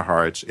within our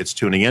hearts. It's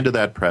tuning into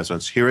that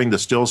presence, hearing the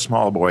still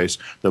small voice,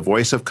 the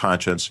voice of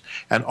conscience,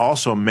 and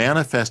also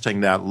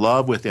manifesting that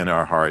love within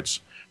our hearts.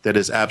 That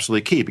is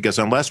absolutely key, because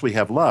unless we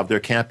have love, there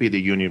can't be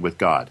the union with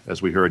God.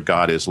 As we heard,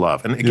 God is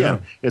love. And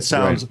again, it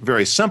sounds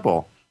very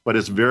simple, but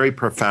it's very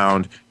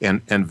profound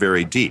and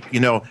very deep.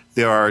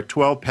 There are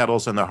 12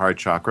 petals in the Heart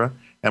Chakra,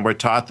 and we're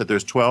taught that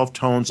there's 12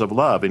 tones of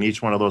love in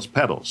each one of those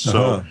petals.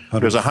 So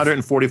there's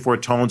 144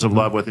 tones of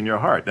love within your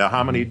heart. Now,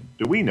 how many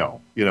do we know?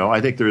 I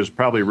think there's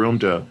probably room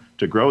to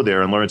grow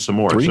there and learn some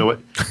more. 3? So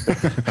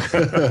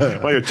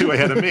well, you're 2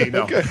 ahead of me.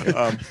 No. Okay.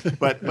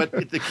 But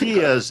the key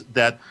is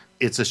that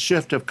it's a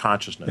shift of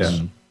consciousness.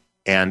 Yeah.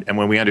 And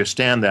when we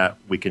understand that,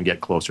 we can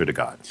get closer to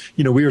God.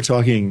 We were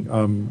talking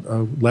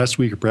last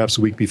week or perhaps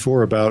a week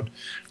before about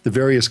the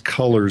various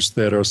colors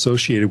that are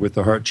associated with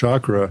the heart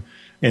chakra,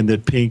 and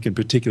that pink in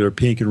particular,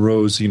 pink and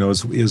rose,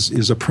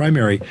 is a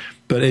primary.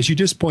 But as you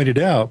just pointed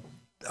out,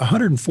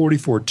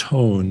 144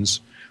 tones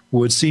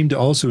would seem to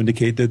also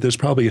indicate that there's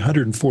probably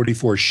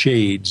 144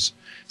 shades.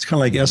 It's kind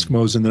of like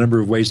Eskimos in the number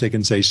of ways they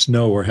can say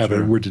snow or have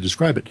a word to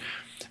describe it.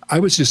 I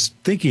was just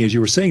thinking as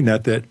you were saying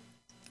that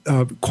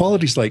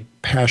qualities like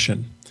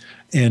passion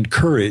and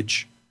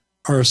courage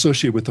are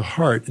associated with the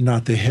heart and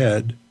not the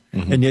head.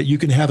 And yet you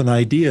can have an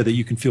idea that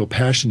you can feel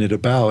passionate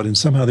about, and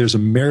somehow there's a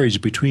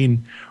marriage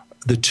between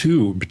the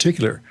two in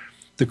particular.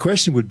 The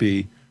question would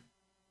be,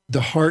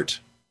 the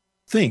heart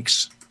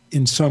thinks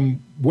in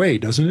some way,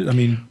 doesn't it? I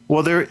mean,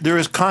 well, there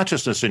is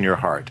consciousness in your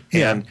heart.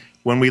 And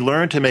when we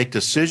learn to make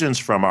decisions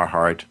from our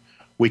heart,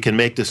 we can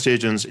make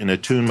decisions in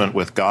attunement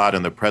with God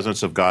and the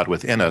presence of God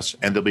within us,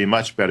 and there'll be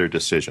much better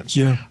decisions.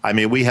 I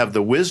mean, we have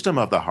the wisdom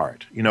of the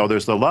heart. You know,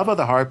 there's the love of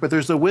the heart, but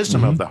there's the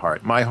wisdom of the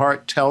heart. My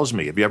heart tells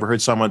me. Have you ever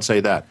heard someone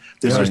say that?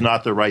 This is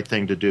not the right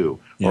thing to do,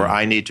 or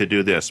I need to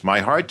do this. My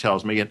heart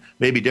tells me, and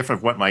maybe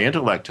different from what my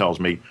intellect tells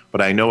me,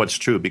 but I know it's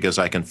true because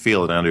I can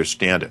feel it and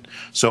understand it.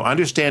 So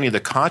understanding the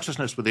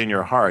consciousness within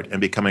your heart and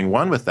becoming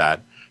one with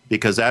that,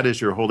 because that is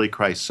your Holy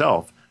Christ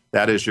self,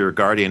 that is your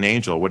guardian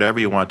angel,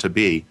 whatever you want to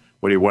be,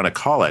 what do you want to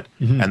call it,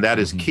 and that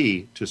is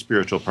key to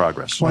spiritual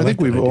progress. Well, I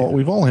think we've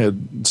all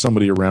had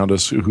somebody around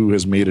us who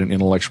has made an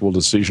intellectual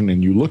decision,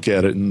 and you look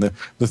at it, and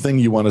the thing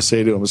you want to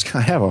say to them is,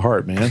 "Have a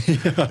heart, man."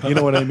 You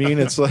know what I mean?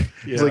 It's like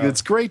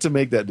it's great to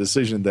make that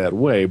decision that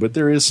way, but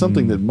there is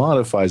something that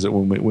modifies it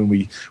when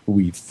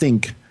we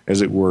think,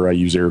 as it were. I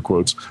use air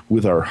quotes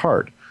with our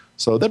heart.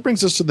 So that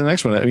brings us to the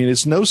next one. I mean,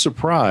 it's no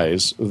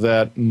surprise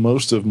that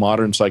most of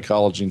modern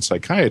psychology and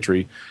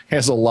psychiatry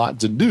has a lot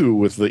to do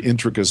with the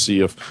intricacy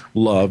of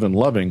love and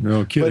loving.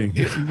 No kidding.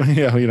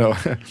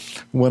 But,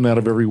 one out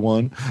of every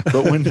one.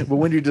 But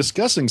when you're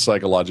discussing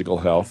psychological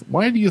health,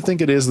 why do you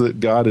think it is that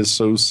God is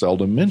so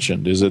seldom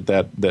mentioned? Is it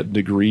that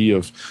degree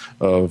of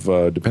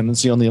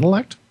dependency on the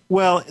intellect?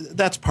 Well,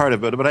 that's part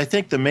of it, but I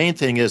think the main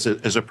thing is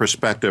a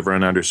perspective or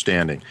an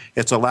understanding.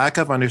 It's a lack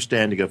of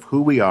understanding of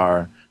who we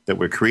are, that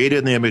we're created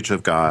in the image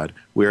of God.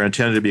 We are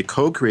intended to be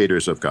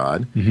co-creators of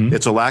God.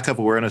 It's a lack of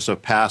awareness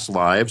of past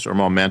lives or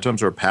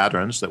momentums or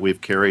patterns that we've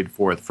carried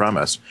forth from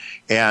us.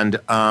 And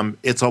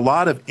it's a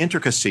lot of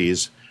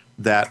intricacies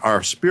that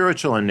are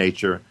spiritual in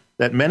nature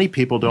that many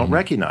people don't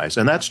recognize.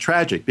 And that's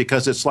tragic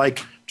because it's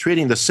like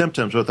treating the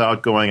symptoms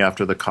without going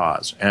after the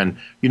cause. And,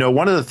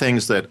 one of the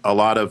things that a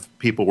lot of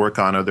people work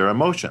on are their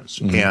emotions.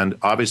 And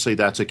obviously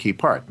that's a key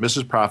part.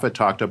 Mrs. Prophet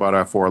talked about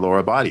our 4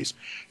 lower bodies.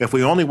 If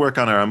we only work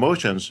on our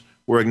emotions,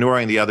 we're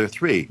ignoring the other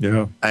 3.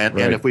 And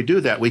if we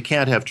do that, we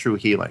can't have true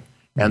healing.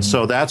 And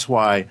so that's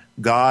why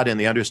God and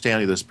the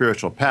understanding of the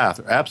spiritual path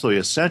are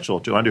absolutely essential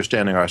to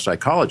understanding our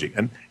psychology.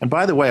 And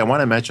by the way, I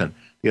want to mention,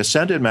 the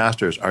Ascended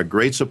Masters are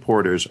great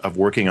supporters of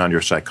working on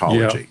your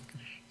psychology.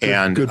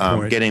 And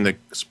getting the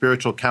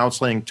spiritual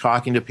counseling,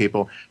 talking to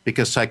people,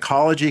 because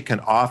psychology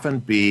can often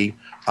be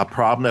a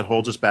problem that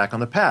holds us back on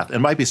the path. It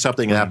might be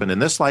something that happened in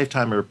this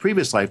lifetime or a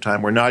previous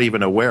lifetime we're not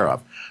even aware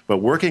of. But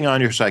working on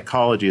your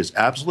psychology is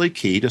absolutely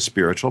key to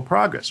spiritual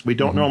progress. We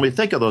don't normally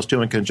think of those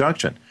two in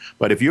conjunction.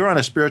 But if you're on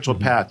a spiritual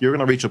path, you're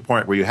going to reach a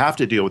point where you have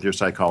to deal with your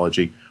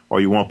psychology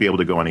or you won't be able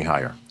to go any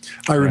higher.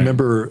 I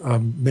remember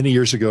many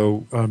years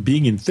ago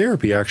being in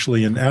therapy,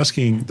 actually, and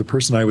asking the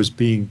person I was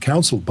being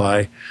counseled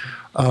by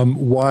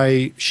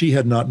why she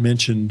had not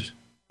mentioned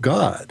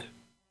God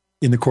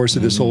in the course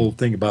of this whole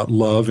thing about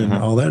love and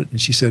all that. And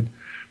she said,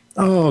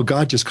 "Oh,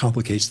 God just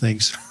complicates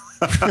things."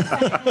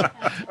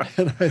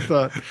 And I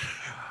thought,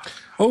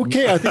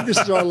 okay, I think this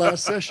is our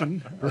last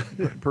session.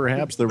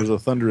 Perhaps there was a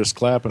thunderous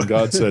clap and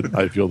God said,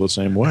 "I feel the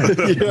same way."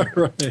 Yeah,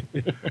 right.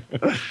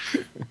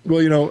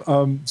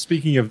 Well,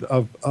 speaking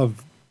of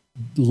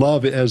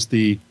love as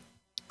the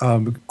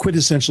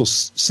quintessential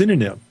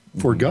synonym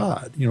for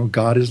God,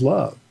 God is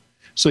love.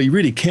 So you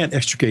really can't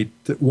extricate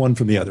one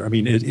from the other. I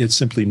mean, it's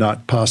simply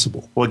not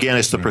possible. Well, again,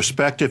 it's the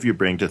perspective you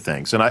bring to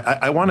things. And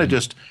I want to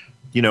just,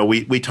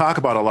 we talk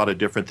about a lot of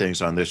different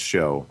things on this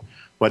show,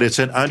 but it's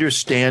an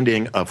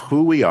understanding of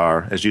who we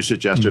are, as you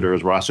suggested, or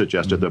as Ross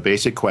suggested, the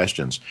basic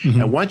questions.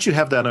 And once you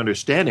have that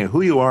understanding of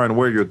who you are and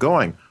where you're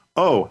going,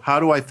 how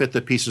do I fit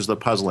the pieces of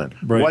the puzzle in?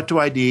 Right. What do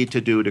I need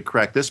to do to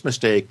correct this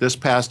mistake, this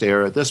past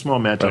error, this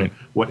momentum,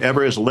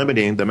 whatever is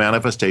limiting the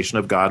manifestation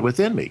of God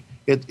within me?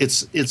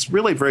 It's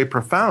really very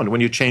profound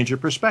when you change your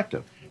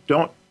perspective.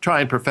 Don't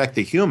try and perfect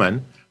the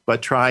human,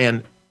 but try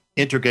and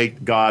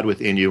integrate God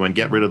within you and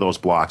get rid of those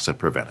blocks that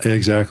prevent it.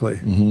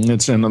 Exactly.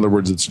 It's, in other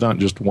words, it's not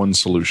just one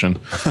solution.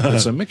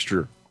 It's a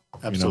mixture.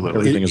 Absolutely.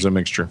 Everything is a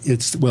mixture.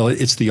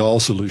 It's the all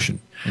solution.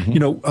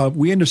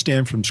 We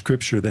understand from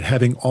Scripture that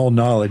having all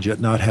knowledge yet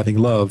not having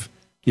love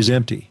is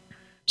empty.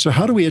 So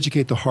how do we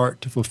educate the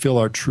heart to fulfill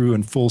our true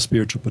and full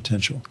spiritual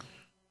potential?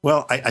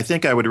 Well, I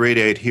think I would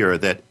reiterate here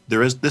that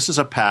this is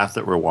a path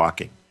that we're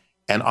walking.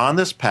 And on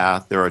this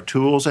path, there are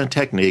tools and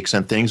techniques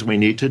and things we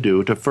need to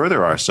do to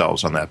further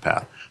ourselves on that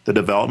path. The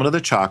development of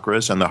the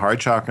chakras, and the heart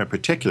chakra in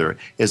particular,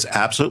 is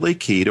absolutely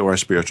key to our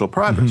spiritual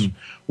progress.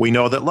 We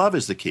know that love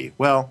is the key.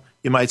 Well,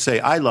 you might say,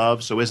 I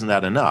love, so isn't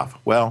that enough?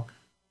 Well,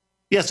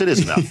 yes, it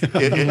is enough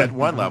at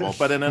one level.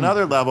 But in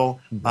another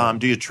level,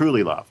 do you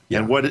truly love?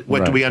 And what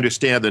do we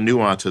understand the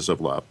nuances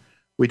of love?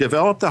 We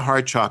develop the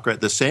heart chakra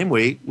the same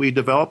way we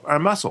develop our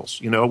muscles.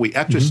 We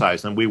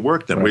exercise them, we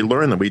work them, we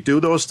learn them, we do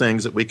those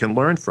things that we can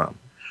learn from.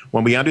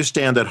 When we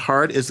understand that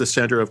heart is the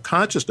center of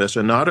consciousness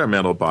and not our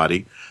mental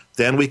body,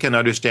 then we can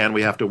understand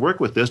we have to work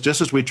with this. Just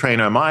as we train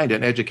our mind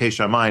and educate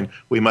our mind,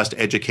 we must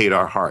educate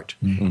our heart.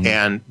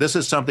 And this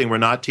is something we're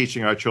not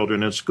teaching our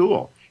children in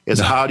school, is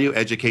how do you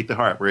educate the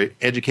heart? We're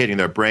educating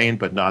their brain,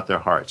 but not their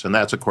hearts. And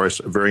that's, of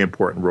course, a very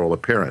important role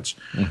of parents.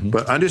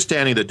 But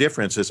understanding the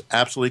difference is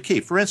absolutely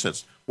key. For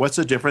instance, what's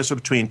the difference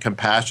between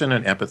compassion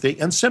and empathy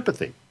and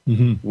sympathy?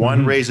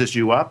 One raises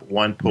you up,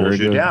 one pulls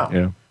you down.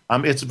 Yeah.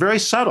 It's very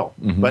subtle,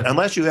 but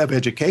unless you have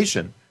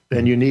education,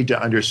 then you need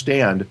to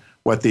understand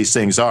what these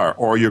things are,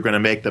 or you're going to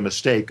make the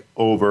mistake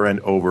over and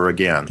over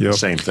again. The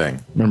same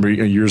thing. Remember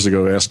years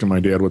ago asking my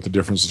dad what the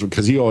difference is,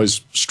 because he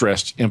always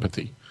stressed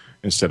empathy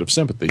instead of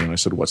sympathy. And I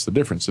said, what's the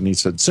difference? And he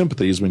said,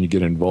 sympathy is when you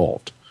get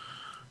involved.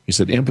 He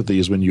said, empathy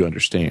is when you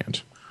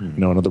understand.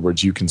 In other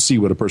words, you can see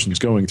what a person is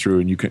going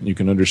through, and you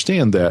can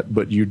understand that,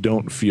 but you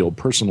don't feel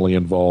personally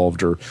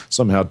involved or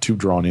somehow too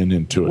drawn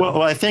into it.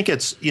 Well, I think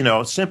it's,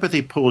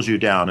 sympathy pulls you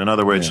down. In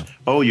other words,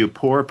 oh, you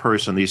poor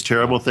person, these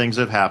terrible things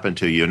have happened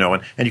to you,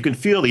 and you can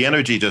feel the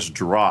energy just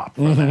drop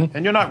from that,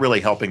 and you're not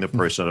really helping the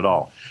person at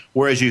all.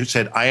 Whereas you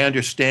said, I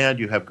understand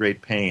you have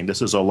great pain.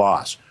 This is a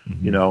loss.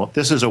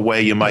 This is a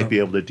way you might be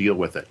able to deal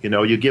with it.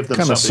 You give them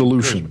kind of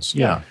something solutions.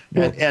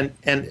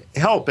 And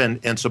help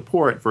and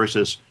support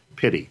versus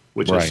pity,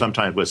 which is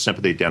sometimes what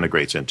sympathy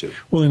denigrates into.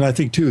 Well, and I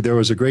think, too, there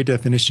was a great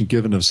definition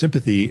given of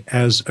sympathy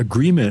as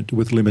agreement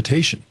with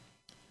limitation.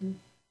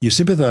 You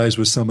sympathize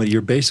with somebody,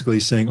 you're basically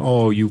saying,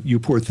 oh, you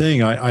poor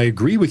thing, I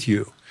agree with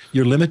you.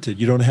 You're limited.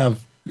 You don't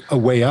have a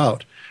way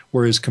out.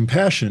 Whereas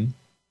compassion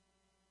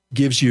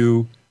gives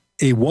you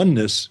a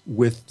oneness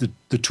with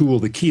the tool,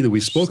 the key that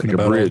we've spoken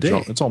about all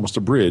day. It's almost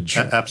a bridge.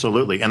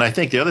 Absolutely. And I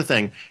think the other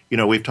thing,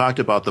 we've talked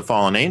about the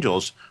fallen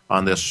angels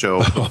on this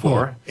show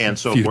before and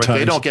so forth.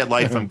 They don't get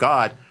light from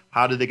God.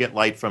 How do they get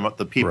light from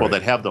the people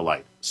that have the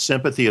light?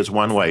 Sympathy is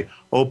one way.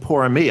 Oh,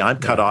 poor me, I'm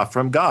cut off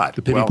from God.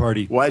 The pity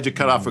party. Why did you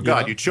cut off from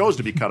God? You chose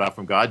to be cut off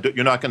from God.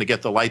 You're not going to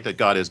get the light that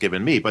God has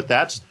given me. But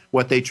that's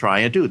what they try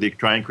and do. They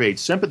try and create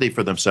sympathy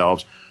for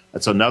themselves.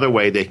 That's another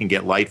way they can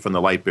get light from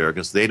the light bearer,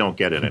 because they don't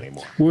get it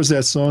anymore. What was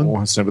that song?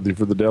 Oh, Sympathy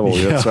for the Devil.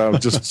 Yes, I was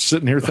just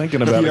sitting here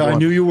thinking about it. Yeah, I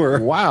knew you were.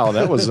 Wow,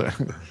 that was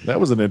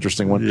an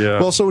interesting one. Yeah.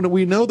 Well, so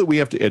we know that we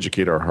have to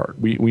educate our heart.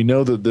 We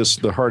know that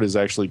the heart is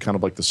actually kind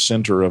of like the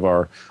center of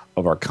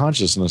our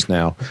consciousness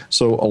now.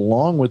 So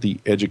along with the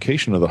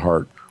education of the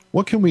heart,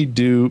 what can we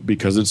do,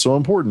 because it's so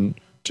important,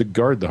 to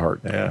guard the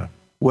heart? Yeah.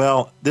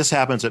 Well, this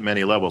happens at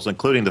many levels,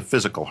 including the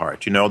physical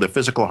heart. The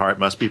physical heart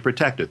must be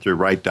protected through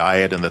right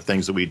diet and the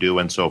things that we do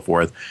and so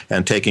forth,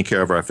 and taking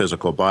care of our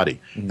physical body.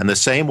 And the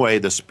same way,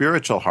 the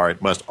spiritual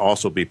heart must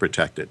also be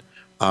protected.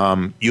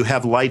 You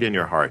have light in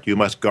your heart. You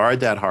must guard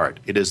that heart.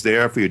 It is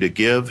there for you to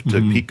give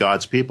to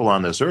God's people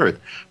on this earth,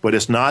 but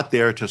it's not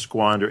there to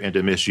squander and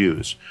to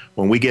misuse.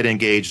 When we get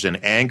engaged in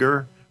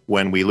anger,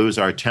 when we lose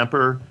our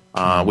temper,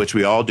 which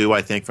we all do,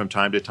 I think, from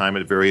time to time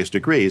at various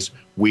degrees,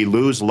 we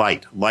lose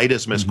light. Light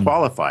is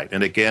misqualified.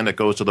 And again, it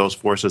goes to those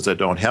forces that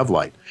don't have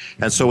light.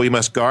 And so we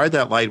must guard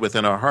that light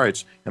within our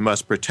hearts and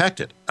must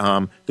protect it.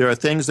 There are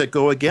things that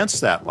go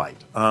against that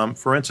light.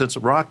 For instance,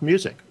 rock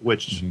music,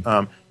 which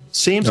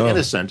seems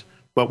innocent,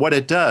 but what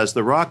it does,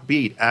 the rock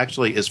beat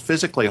actually is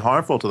physically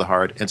harmful to the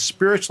heart and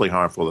spiritually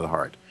harmful to the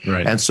heart.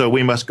 Right. And so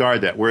we must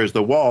guard that. Whereas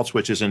the waltz,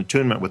 which is in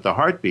attunement with the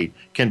heartbeat,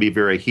 can be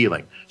very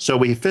healing. So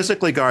we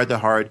physically guard the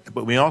heart,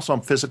 but we also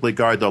physically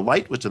guard the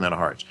light within our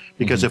hearts.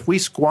 Because if we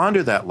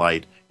squander that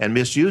light and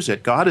misuse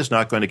it, God is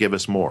not going to give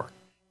us more.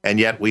 And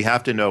yet we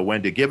have to know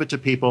when to give it to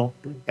people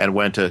and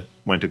when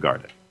to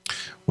guard it.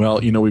 Well,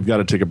 we've got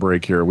to take a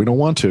break here. We don't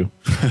want to.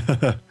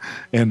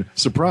 And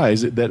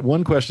surprise, that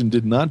one question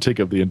did not take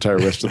up the entire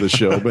rest of the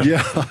show,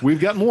 but we've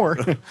got more.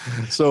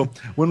 So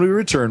when we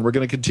return, we're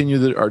going to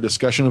continue our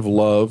discussion of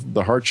love,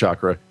 the heart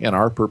chakra, and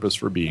our purpose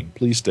for being.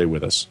 Please stay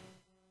with us.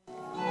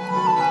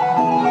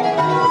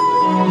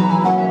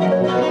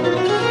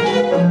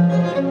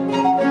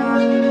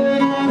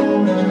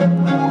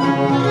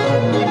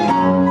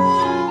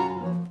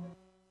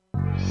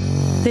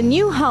 The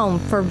new home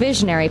for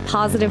visionary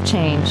positive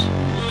change.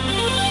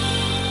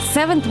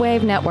 Seventh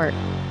Wave Network.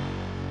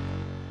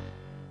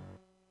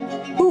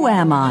 Who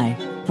am I?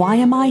 Why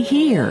am I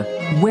here?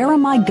 Where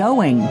am I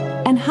going?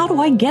 And how do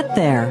I get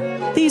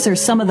there? These are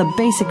some of the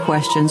basic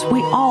questions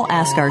we all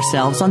ask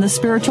ourselves on the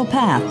spiritual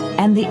path,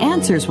 and the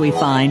answers we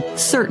find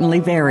certainly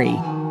vary.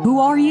 Who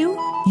are you?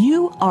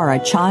 You are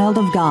a child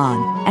of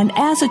God, and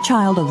as a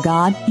child of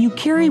God, you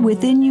carry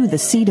within you the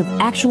seed of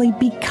actually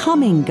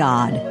becoming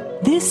God.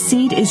 This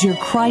seed is your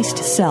Christ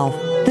self,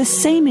 the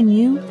same in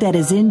you that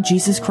is in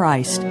Jesus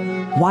Christ.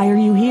 Why are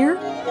you here?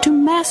 To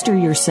master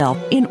yourself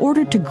in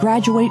order to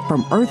graduate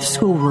from Earth's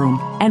schoolroom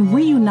and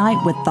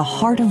reunite with the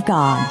heart of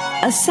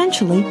God.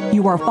 Essentially,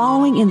 you are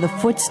following in the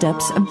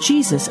footsteps of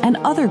Jesus and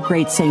other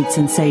great saints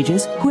and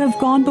sages who have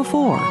gone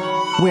before.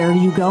 Where are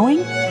you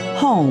going?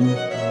 Home.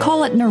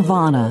 Call it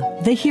nirvana,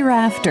 the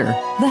hereafter,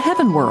 the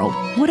heaven world,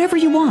 whatever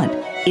you want.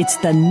 It's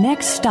the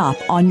next stop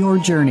on your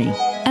journey.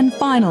 And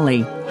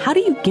finally, how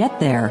do you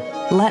get there?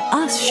 Let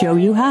us show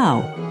you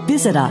how.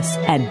 Visit us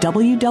at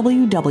www.tsl.org.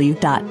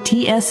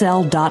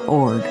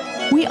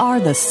 We are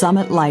the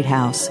Summit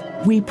Lighthouse.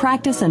 We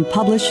practice and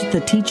publish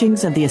the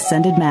teachings of the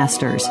Ascended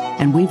Masters,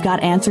 and we've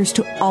got answers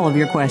to all of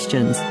your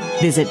questions.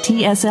 Visit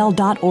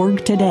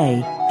tsl.org today.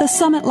 The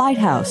Summit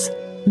Lighthouse.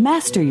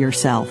 Master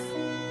yourself.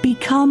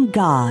 Become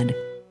God.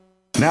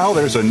 Now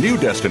there's a new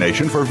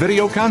destination for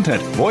video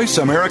content,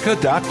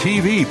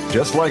 voiceamerica.tv.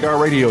 Just like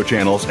our radio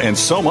channels and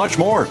so much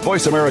more.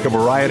 Voice America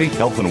Variety,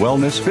 Health and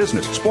Wellness,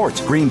 Business,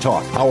 Sports, Green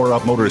Talk, Power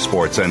Up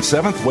Motorsports, and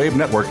Seventh Wave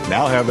Network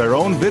now have their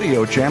own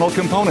video channel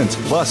components.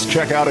 Plus,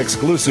 check out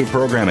exclusive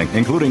programming,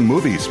 including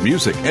movies,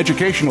 music,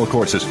 educational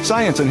courses,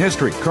 science and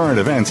history, current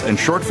events, and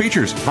short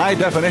features.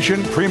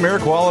 High-definition, premier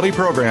quality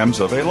programs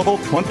available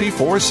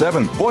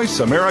 24/7.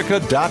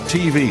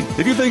 VoiceAmerica.tv.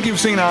 If you think you've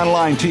seen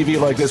online TV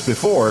like this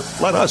before,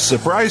 let us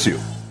surprise you.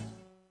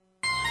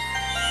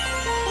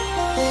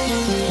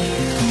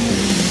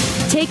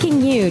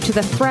 Taking you to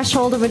the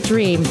threshold of a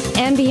dream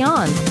and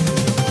beyond.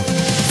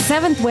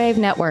 Seventh Wave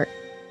Network.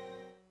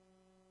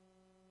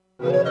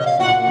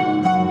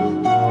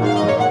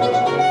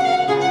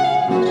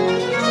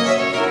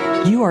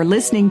 You are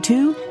listening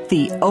to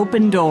The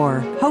Open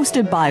Door,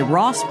 hosted by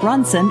Ross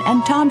Brunson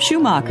and Tom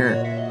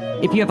Schumacher.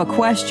 If you have a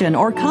question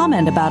or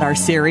comment about our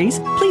series,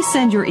 please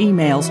send your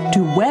emails to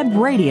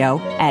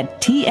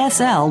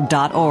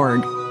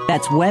webradio@tsl.org.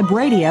 That's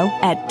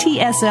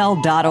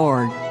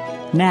webradio@tsl.org.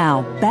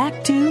 Now,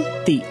 back to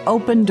The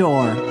Open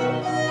Door.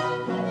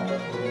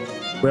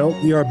 Well,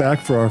 we are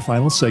back for our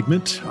final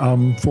segment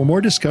for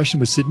more discussion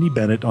with Sidney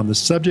Bennett on the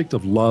subject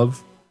of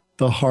love,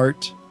 the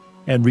heart,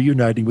 and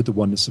reuniting with the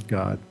oneness of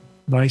God.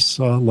 Nice,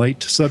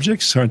 light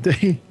subjects, aren't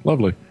they?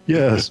 Lovely.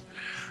 Yes.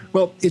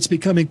 Well, it's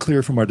becoming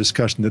clear from our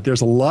discussion that there's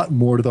a lot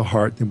more to the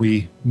heart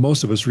than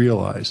most of us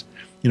realize.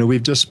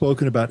 We've just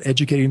spoken about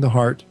educating the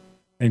heart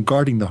and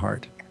guarding the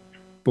heart.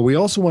 But we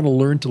also want to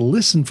learn to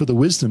listen for the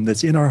wisdom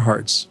that's in our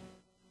hearts.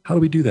 How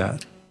do we do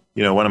that?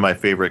 One of my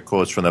favorite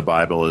quotes from the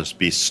Bible is,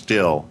 "Be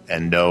still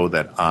and know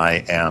that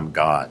I am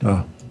God."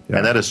 Oh, yeah.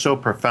 And that is so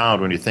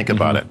profound when you think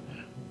about it.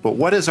 But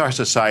what does our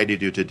society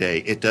do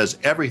today? It does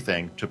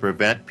everything to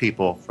prevent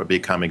people from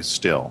becoming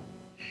still.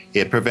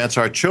 It prevents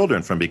our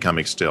children from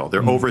becoming still.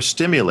 They're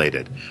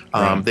overstimulated.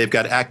 They've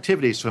got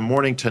activities from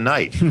morning to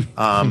night.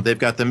 They've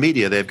got the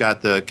media. They've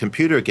got the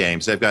computer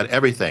games. They've got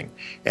everything.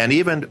 And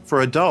even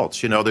for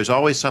adults, there's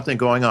always something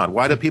going on.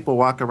 Why do people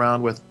walk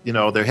around with,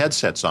 their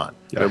headsets on?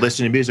 They're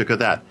listening to music or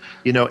that.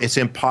 It's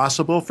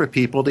impossible for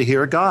people to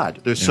hear God.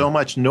 There's so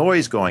much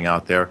noise going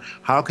out there.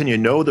 How can you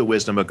know the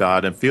wisdom of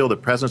God and feel the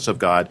presence of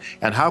God?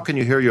 And how can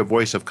you hear your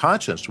voice of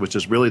conscience, which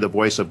is really the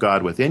voice of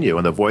God within you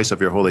and the voice of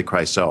your Holy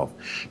Christ self?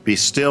 Be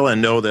still and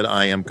know that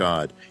I am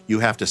God. You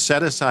have to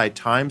set aside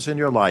times in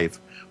your life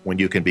when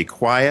you can be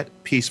quiet,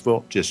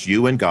 peaceful, just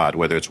you and God,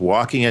 whether it's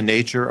walking in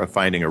nature or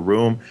finding a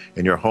room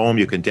in your home,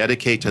 you can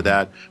dedicate to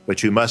that,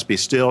 but you must be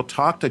still,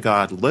 talk to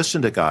God,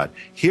 listen to God,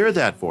 hear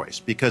that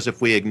voice, because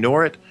if we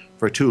ignore it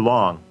for too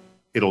long,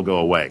 it'll go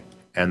away.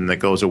 And when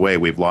it goes away,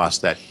 we've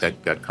lost that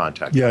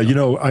contact. Yeah,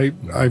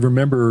 I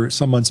remember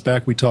some months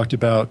back we talked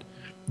about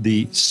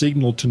the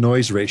signal to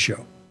noise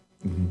ratio.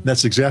 Mm-hmm.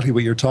 That's exactly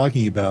what you're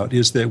talking about,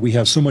 is that we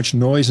have so much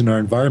noise in our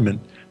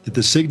environment that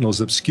the signal is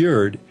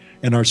obscured,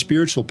 and our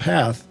spiritual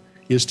path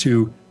is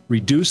to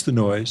reduce the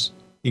noise,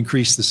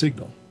 increase the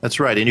signal. That's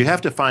right. And you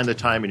have to find the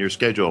time in your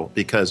schedule,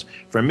 because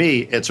for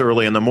me, it's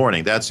early in the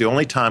morning. That's the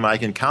only time I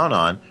can count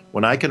on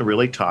when I can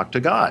really talk to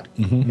God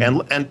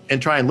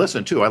and try and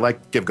listen, too. I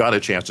like to give God a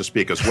chance to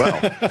speak as well.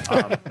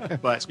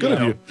 But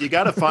you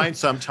got to find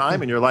some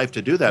time in your life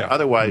to do that.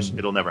 Otherwise,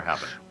 it'll never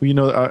happen.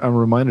 Well, I'm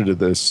reminded of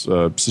this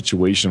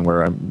situation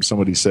where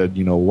somebody said,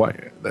 why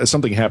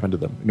something happened to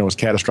them. It was a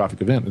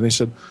catastrophic event. And they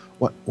said,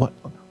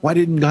 why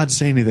didn't God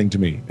say anything to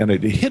me? And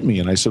it hit me.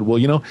 And I said,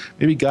 well,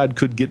 maybe God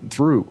could get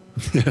through,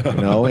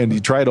 and he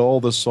tried all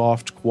the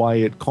soft,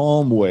 quiet,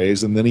 calm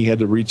ways. And then he had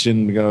to reach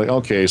in and go,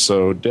 okay,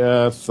 so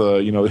death, some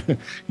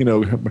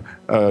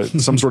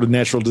sort of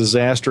natural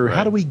disaster. Right.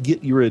 How do we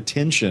get your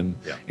attention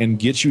and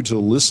get you to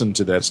listen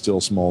to that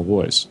still small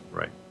voice?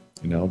 Right.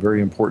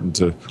 Very important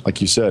to,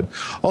 like you said.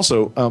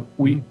 Also,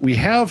 we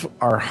have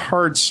our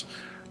hearts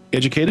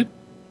educated.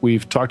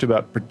 We've talked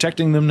about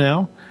protecting them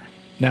now.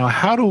 Now,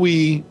 how do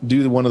we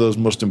do one of those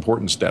most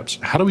important steps?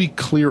 How do we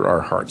clear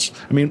our hearts?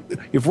 I mean,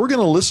 if we're going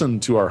to listen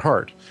to our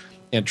heart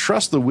and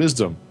trust the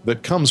wisdom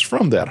that comes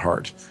from that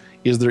heart,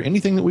 is there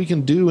anything that we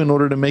can do in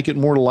order to make it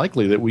more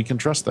likely that we can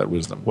trust that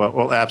wisdom?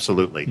 Well,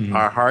 absolutely. Mm-hmm.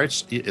 Our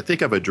hearts,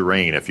 think of a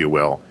drain, if you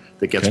will,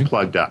 that gets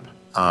plugged up.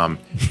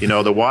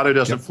 The water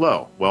doesn't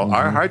flow. Well,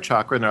 our heart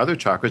chakra and our other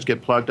chakras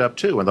get plugged up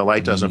too, and the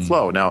light doesn't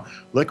flow. Now,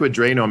 liquid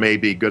Drano may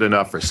be good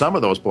enough for some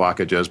of those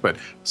blockages, but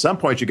at some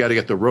point you got to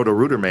get the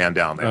Roto-Rooter man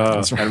down there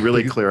and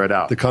really clear it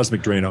out. The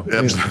cosmic Drano.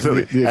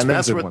 Absolutely. And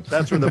that's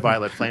where the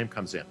violet flame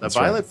comes in. The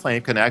violet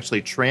flame can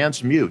actually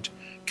transmute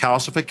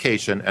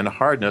calcification and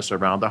hardness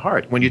around the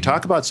heart. When you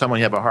talk about someone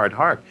who have a hard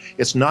heart,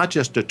 it's not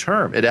just a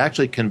term. It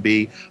actually can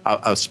be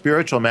a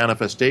spiritual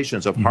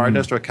manifestations of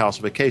hardness or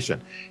calcification.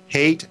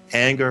 Hate,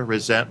 anger,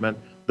 resentment,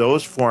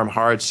 those form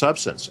hard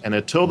substance. And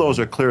until those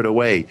are cleared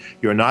away,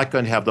 you're not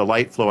going to have the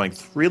light flowing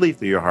freely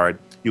through your heart.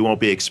 You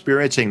won't be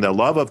experiencing the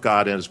love of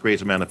God in its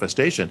greatest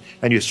manifestation,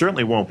 and you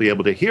certainly won't be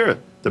able to hear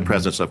the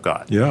presence of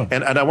God. Yeah.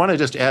 And I want to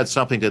just add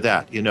something to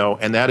that,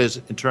 and that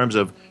is in terms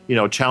of,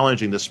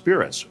 challenging the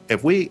spirits.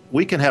 If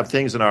we can have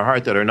things in our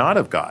heart that are not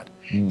of God,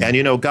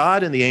 and,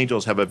 God and the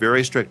angels have a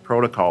very strict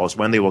protocols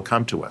when they will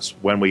come to us,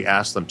 when we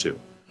ask them to.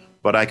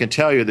 But I can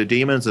tell you, the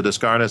demons, the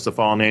discarnates, the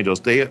fallen angels,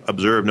 they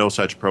observe no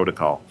such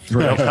protocol.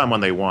 They'll come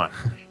when they want.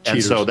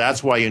 And so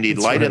that's why you need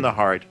light in the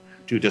heart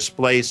to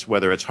displace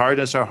whether it's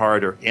hardness or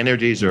heart or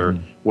energies or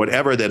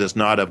whatever that is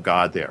not of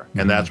God there.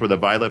 And that's where the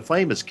violet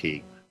flame is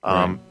key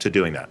to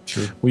doing that.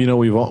 Sure.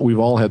 Well, we've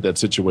all had that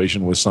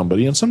situation with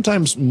somebody, and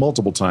sometimes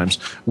multiple times,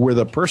 where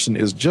the person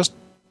is just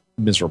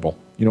miserable.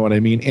 You know what I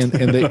mean? And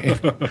they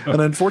and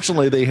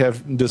unfortunately they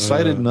have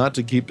decided not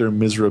to keep their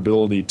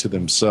miserability to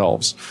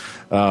themselves.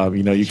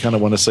 You kind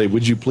of want to say,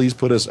 would you please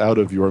put us out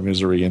of your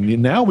misery?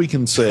 And now we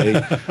can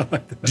say,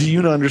 do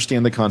you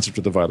understand the concept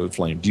of the violet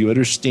flame? Do you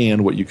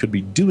understand what you could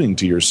be doing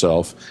to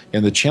yourself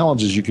and the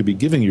challenges you could be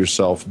giving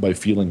yourself by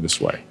feeling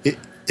this way?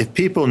 If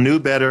people knew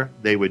better,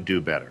 they would do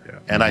better. Yeah.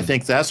 And I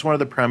think that's one of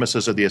the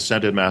premises of the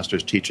Ascended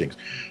Master's teachings.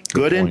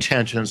 Good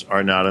intentions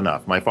are not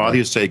enough. My father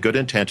used to say, good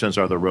intentions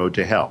are the road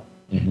to hell.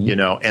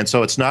 And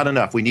so it's not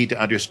enough. We need to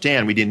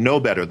understand. We need to know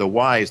better, the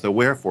whys, the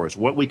wherefores,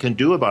 what we can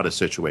do about a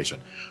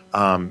situation.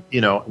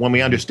 When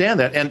we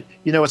understand that, and,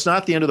 it's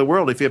not the end of the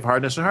world if you have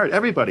hardness of heart.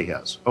 Everybody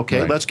has.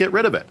 Okay, let's get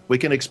rid of it. We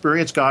can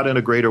experience God in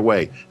a greater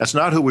way. That's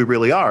not who we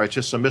really are. It's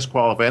just some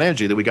misqualified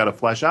energy that we got to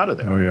flush out of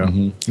there. Oh, yeah.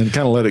 And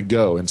kind of let it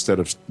go instead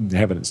of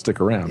having it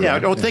stick around. Yeah,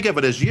 don't think of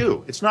it as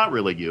you. It's not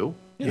really you.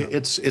 Yeah.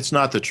 It's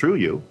not the true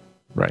you.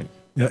 Right.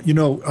 Yeah,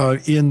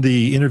 in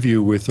the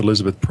interview with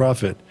Elizabeth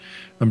Prophet,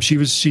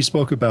 she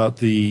spoke about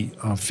the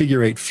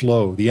figure eight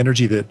flow, the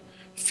energy that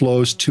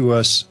flows to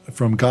us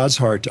from God's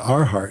heart to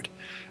our heart,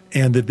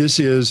 and that this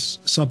is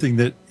something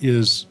that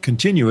is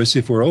continuous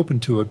if we're open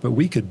to it, but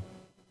we could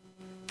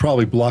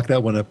probably block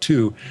that one up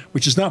too,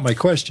 which is not my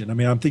question. I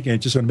mean, I'm thinking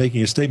just on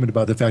making a statement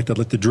about the fact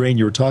that the drain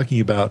you were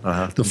talking about,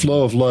 the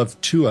flow of love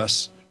to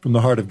us from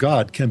the heart of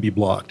God can be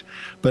blocked.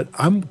 But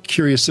I'm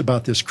curious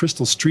about this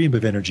crystal stream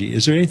of energy.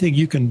 Is there anything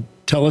you can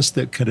tell us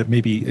that could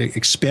maybe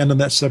expand on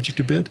that subject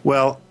a bit?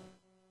 Well,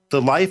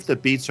 the life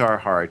that beats our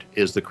heart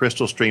is the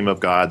crystal stream of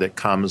God that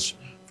comes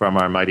from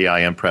our mighty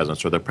I Am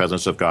presence, or the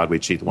presence of God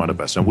which each one of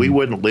us. And we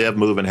wouldn't live,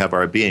 move, and have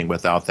our being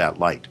without that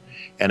light.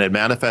 And it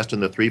manifests in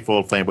the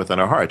threefold flame within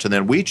our hearts. And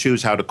then we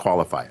choose how to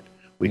qualify it.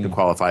 We can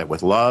qualify it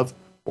with love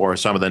or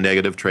some of the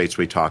negative traits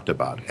we talked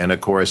about. And,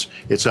 of course,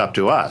 it's up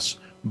to us.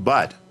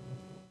 But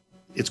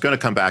it's going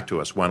to come back to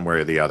us one way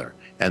or the other.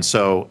 And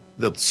so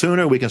the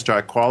sooner we can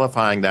start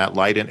qualifying that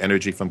light and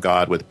energy from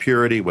God with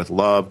purity, with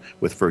love,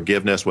 with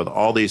forgiveness, with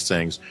all these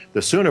things,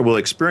 the sooner we'll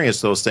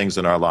experience those things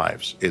in our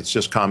lives. It's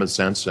just common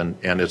sense, and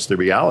it's the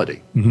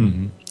reality.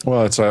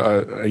 Well,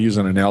 I use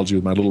an analogy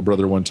with my little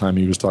brother one time.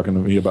 He was talking to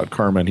me about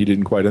karma, and he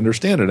didn't quite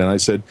understand it. And I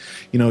said,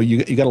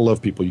 you got to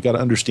love people. You got to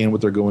understand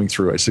what they're going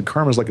through. I said,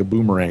 karma is like a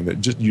boomerang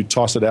that just you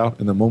toss it out,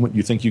 and the moment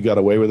you think you got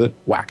away with it,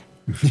 whack.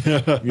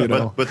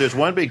 But there's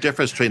one big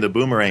difference between the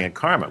boomerang and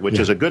karma, which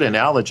is a good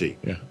analogy.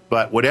 Yeah.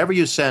 But whatever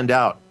you send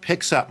out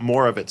picks up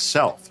more of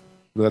itself.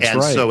 That's and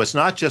right. So it's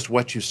not just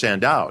what you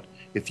send out.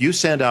 If you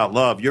send out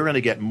love, you're going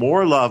to get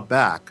more love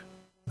back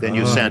than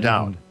you sent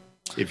out.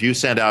 If you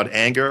send out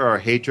anger or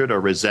hatred or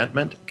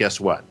resentment, guess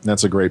what?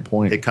 That's a great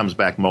point. It comes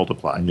back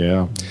multiplied.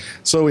 Yeah.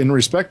 So in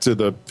respect to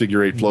the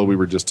figure eight flow we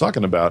were just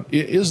talking about,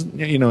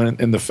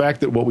 and the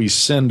fact that what we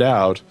send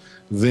out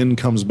then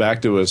comes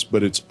back to us,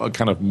 but it's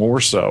kind of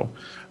more so.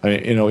 I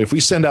mean, if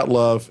we send out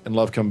love and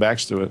love comes back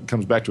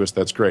to us,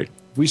 that's great.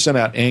 If we send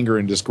out anger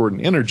and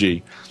discordant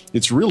energy,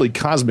 it's really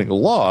cosmic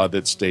law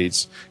that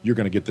states you're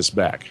going to get this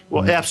back.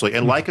 Well, absolutely.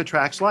 And like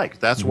attracts like.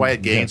 That's why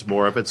it gains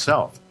more of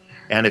itself.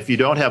 And if you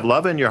don't have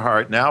love in your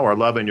heart now or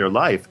love in your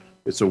life,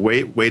 it's a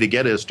way to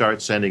get it is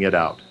start sending it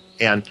out.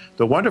 And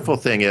the wonderful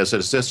thing is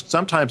that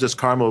sometimes this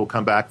karma will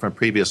come back from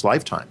previous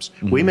lifetimes.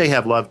 We may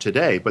have love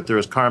today, but there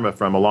is karma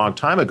from a long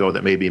time ago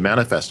that may be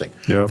manifesting.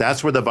 Yep.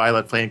 That's where the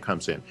violet flame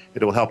comes in.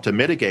 It will help to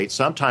mitigate,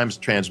 sometimes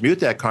transmute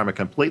that karma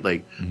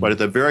completely, but at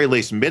the very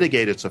least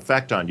mitigate its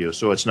effect on you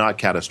so it's not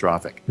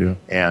catastrophic. Yeah.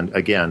 And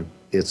again,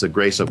 it's the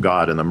grace of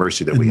God and the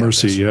mercy that we have.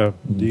 Mercy, yeah,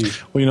 indeed.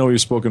 Well, we've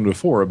spoken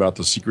before about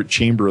the secret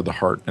chamber of the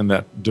heart and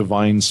that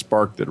divine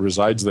spark that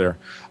resides there.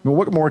 I mean,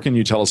 what more can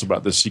you tell us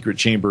about this secret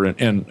chamber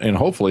and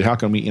hopefully how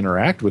can we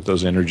interact with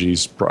those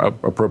energies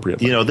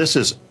appropriately? This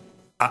is,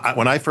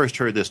 when I first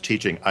heard this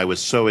teaching, I was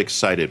so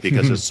excited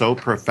because it's so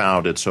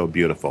profound and so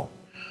beautiful.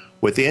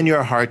 Within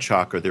your heart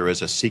chakra, there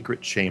is a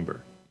secret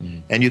chamber.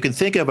 And you can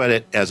think about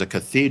it as a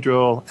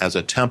cathedral, as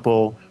a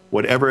temple,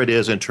 whatever it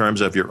is in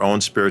terms of your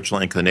own spiritual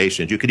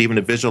inclinations. You could even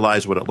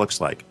visualize what it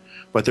looks like.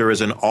 But there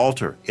is an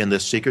altar in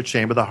this secret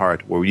chamber of the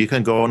heart where you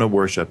can go and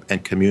worship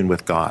and commune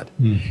with God.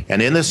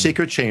 And in this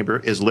secret chamber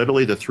is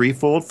literally the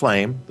threefold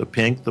flame, the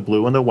pink, the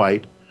blue, and the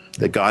white,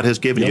 that God has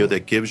given you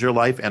that gives your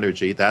life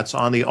energy. That's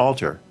on the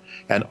altar.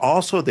 And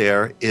also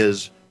there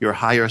is your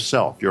higher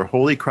self, your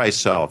holy Christ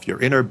self, your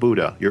inner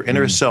Buddha, your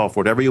inner self,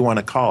 whatever you want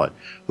to call it,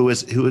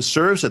 who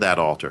serves at that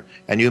altar.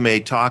 And you may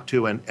talk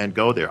to and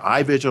go there.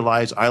 I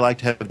like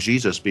to have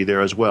Jesus be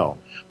there as well.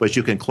 But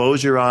you can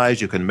close your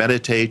eyes, you can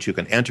meditate, you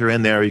can enter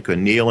in there, you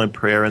can kneel in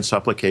prayer and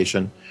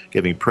supplication,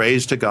 giving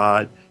praise to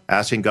God,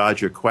 asking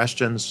God your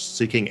questions,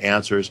 seeking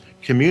answers,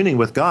 communing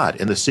with God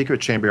in the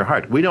secret chamber of your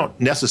heart. We don't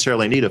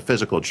necessarily need a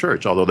physical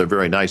church, although they're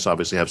very nice,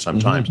 obviously, have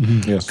sometimes.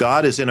 Yes.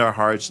 God is in our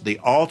hearts. The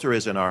altar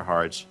is in our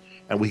hearts.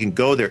 And we can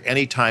go there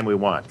anytime we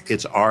want.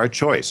 It's our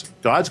choice.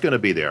 God's going to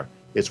be there.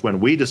 It's when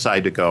we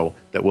decide to go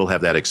that we'll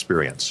have that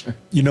experience.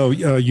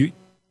 The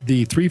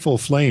threefold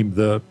flame,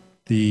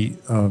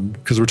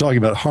 because we're talking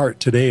about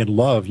heart today and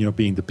love,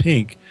 being the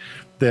pink,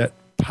 that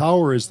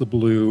power is the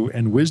blue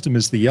and wisdom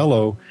is the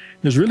yellow.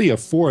 There's really a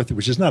fourth,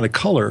 which is not a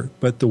color,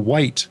 but the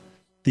white,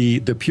 the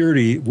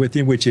purity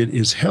within which it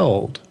is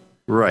held.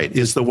 Right.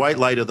 It's the white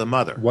light of the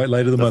mother. White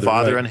light of the mother. The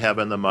Father right. in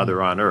heaven, the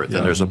mother on earth. Yeah.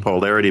 And there's a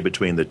polarity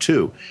between the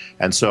two.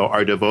 And so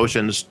our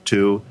devotions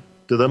to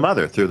the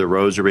mother, through the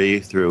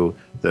rosary, through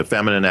the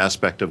feminine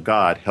aspect of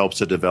God, helps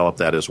to develop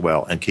that as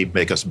well and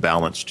make us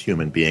balanced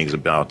human beings,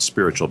 about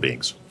spiritual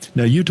beings.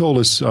 Now, you told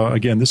us,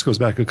 again, this goes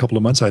back a couple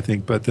of months, I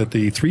think, but that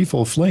the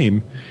threefold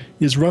flame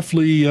is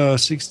roughly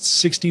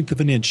 16th of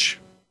an inch.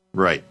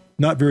 Right.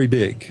 Not very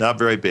big. Not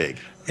very big.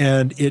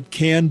 And it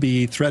can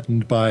be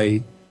threatened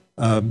by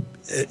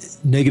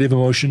negative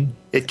emotion.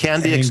 It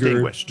can be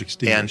anger,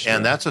 extinguished.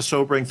 And that's a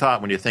sobering thought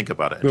when you think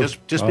about it.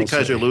 Just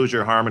because you lose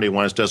your harmony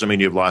once doesn't mean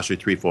you've lost your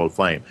threefold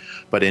flame.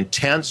 But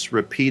intense,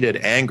 repeated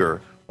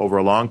anger over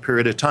a long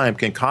period of time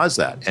can cause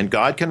that. And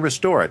God can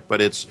restore it,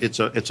 but it's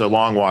a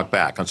long walk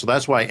back. And so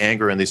that's why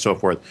anger and so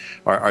forth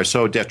are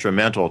so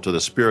detrimental to the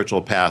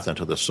spiritual path and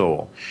to the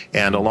soul.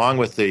 And along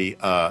with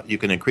you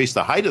can increase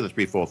the height of the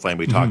threefold flame.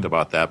 We talked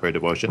about that by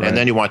devotion. Right. And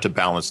then you want to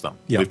balance them.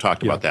 Yeah. We've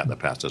talked about that in the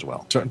past as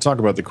well. Talk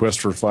about the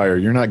quest for fire.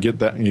 You're not getting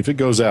that. If it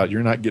goes out,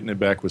 you're not getting it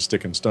back with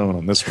stick and stone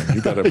on this one.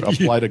 You've got to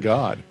apply to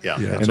God. Yeah.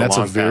 And that's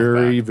a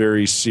very,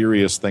 very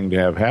serious thing to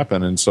have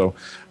happen. And so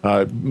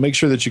make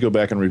sure that you go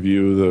back and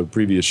review the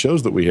previous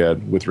shows that we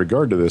had with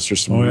regard to this.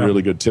 There's some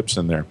really good tips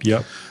in there.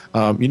 Yep.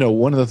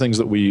 One of the things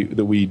that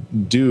we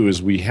do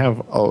is we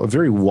have a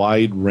very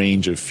wide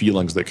range of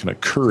feelings that can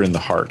occur in the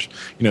heart.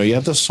 You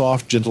have the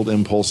soft, gentle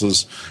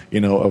impulses,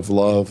 of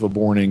love, of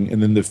mourning,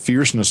 and then the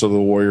fierceness of the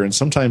warrior. And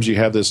sometimes you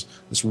have this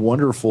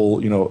wonderful,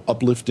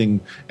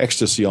 uplifting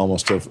ecstasy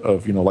almost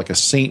of like a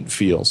saint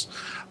feels.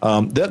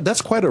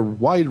 That's quite a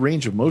wide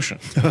range of motion,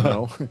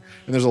 and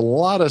there's a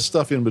lot of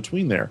stuff in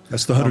between there.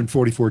 That's the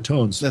 144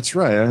 tones. That's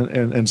right,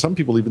 and some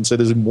people even said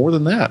is more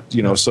than that,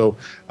 So,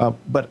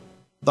 but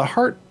the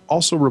heart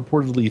also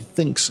reportedly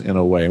thinks in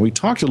a way, and we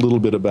talked a little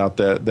bit about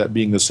that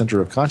being the center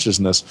of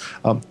consciousness.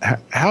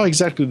 How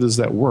exactly does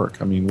that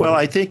work?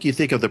 I think you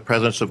think of the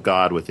presence of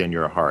God within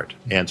your heart,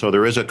 and so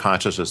there is a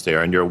consciousness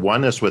there, and your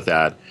oneness with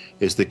that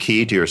is the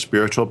key to your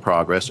spiritual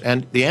progress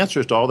and the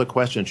answers to all the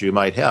questions you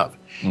might have.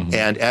 Mm-hmm.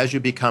 And as you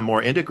become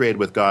more integrated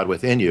with God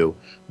within you,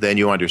 then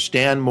you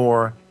understand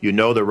more, you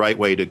know the right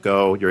way to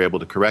go, you're able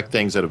to correct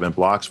things that have been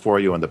blocks for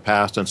you in the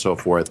past and so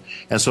forth.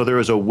 And so there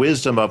is a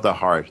wisdom of the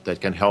heart that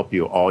can help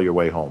you all your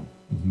way home.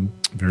 Mm-hmm.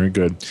 Very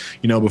good.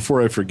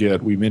 Before I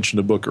forget, we mentioned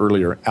a book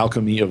earlier,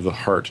 Alchemy of the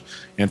Heart.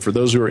 And for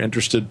those who are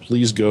interested,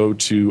 please go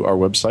to our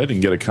website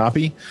and get a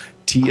copy,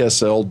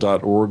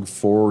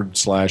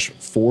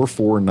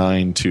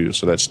 tsl.org/4492.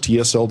 So that's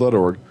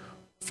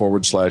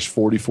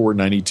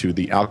tsl.org/4492,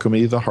 The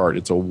Alchemy of the Heart.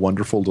 It's a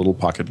wonderful little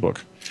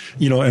pocketbook.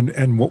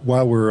 And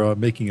while we're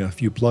making a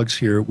few plugs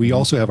here, we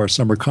also have our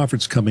summer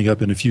conference coming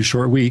up in a few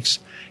short weeks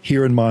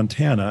here in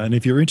Montana. And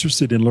if you're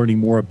interested in learning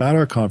more about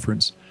our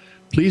conference,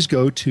 please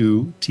go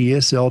to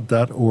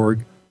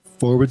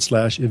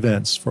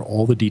tsl.org/events for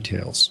all the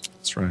details.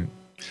 That's right.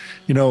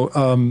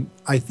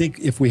 I think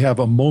if we have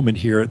a moment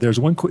here, there's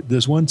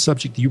one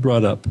subject you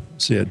brought up,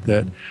 Sid,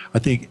 that I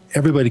think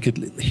everybody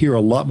could hear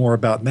a lot more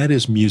about, and that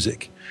is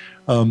music.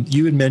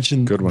 You had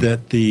mentioned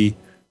that the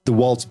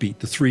waltz beat,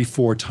 the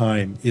 3/4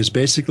 time, is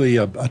basically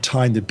a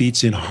time that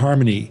beats in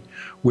harmony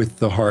with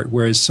the heart,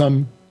 whereas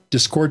some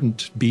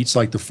discordant beats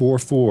like the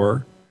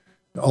 4/4,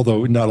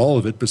 although not all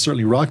of it, but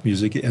certainly rock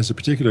music, as a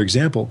particular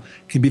example,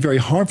 can be very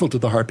harmful to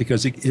the heart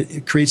because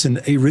it creates an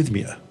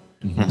arrhythmia.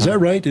 Mm-hmm. Is that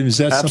right? And is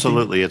that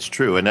Absolutely, it's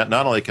true. And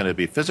not only can it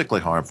be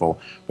physically harmful,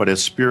 but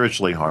it's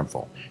spiritually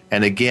harmful.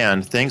 And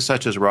again, things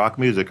such as rock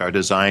music are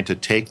designed to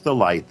take the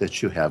light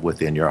that you have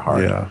within your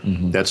heart. Yeah.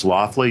 Mm-hmm. That's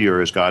lawfully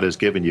yours, God has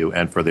given you,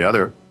 and for the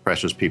other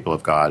precious people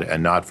of God,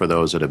 and not for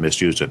those that have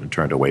misused it and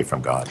turned away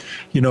from God.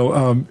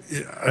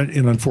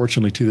 And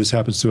unfortunately, too, this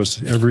happens to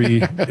us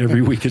every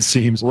week, it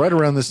seems. Right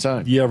around this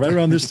time. Yeah, right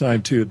around this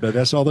time, too. But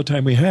that's all the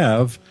time we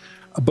have.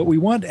 But we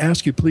want to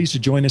ask you please to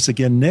join us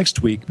again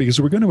next week, because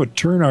we're going to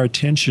turn our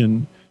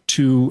attention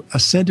to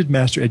Ascended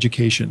Master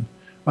education.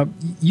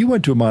 You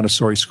went to a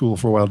Montessori school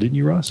for a while, didn't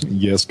you, Ross?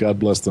 Yes, God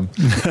bless them.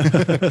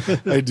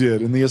 I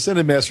did. And the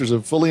Ascended Masters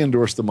have fully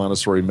endorsed the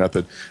Montessori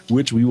method,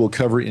 which we will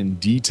cover in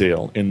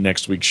detail in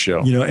next week's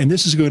show. You know, and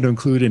this is going to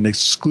include an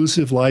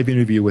exclusive live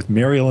interview with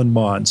Mary Ellen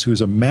Mons, who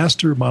is a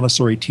master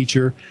Montessori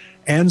teacher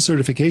and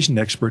certification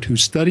expert who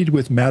studied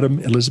with Madame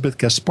Elizabeth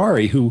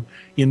Gaspari, who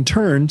in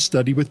turn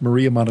studied with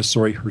Maria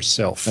Montessori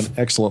herself. An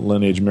excellent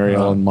lineage. Mary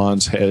Ellen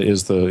Mons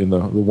is the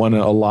one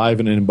alive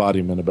and an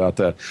embodiment about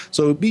that.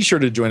 So be sure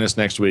to join us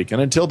next week.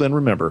 And until then,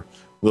 remember,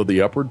 though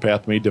the upward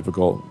path may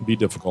be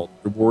difficult,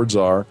 rewards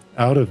are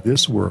out of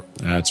this world.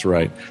 That's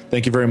right.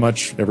 Thank you very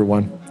much,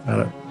 everyone.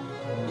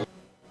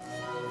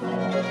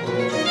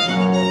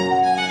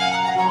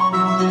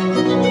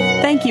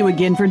 Thank you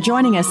again for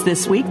joining us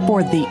this week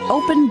for The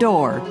Open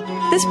Door.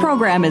 This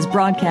program is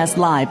broadcast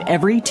live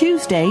every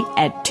Tuesday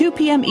at 2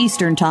 p.m.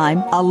 Eastern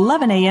Time,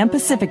 11 a.m.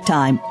 Pacific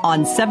Time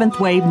on Seventh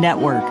Wave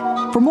Network.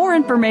 For more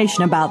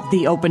information about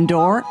The Open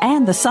Door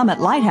and the Summit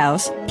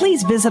Lighthouse,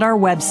 please visit our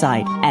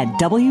website at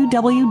www.tsl.org.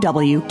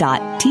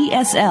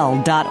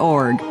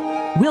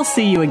 We'll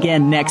see you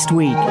again next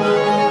week.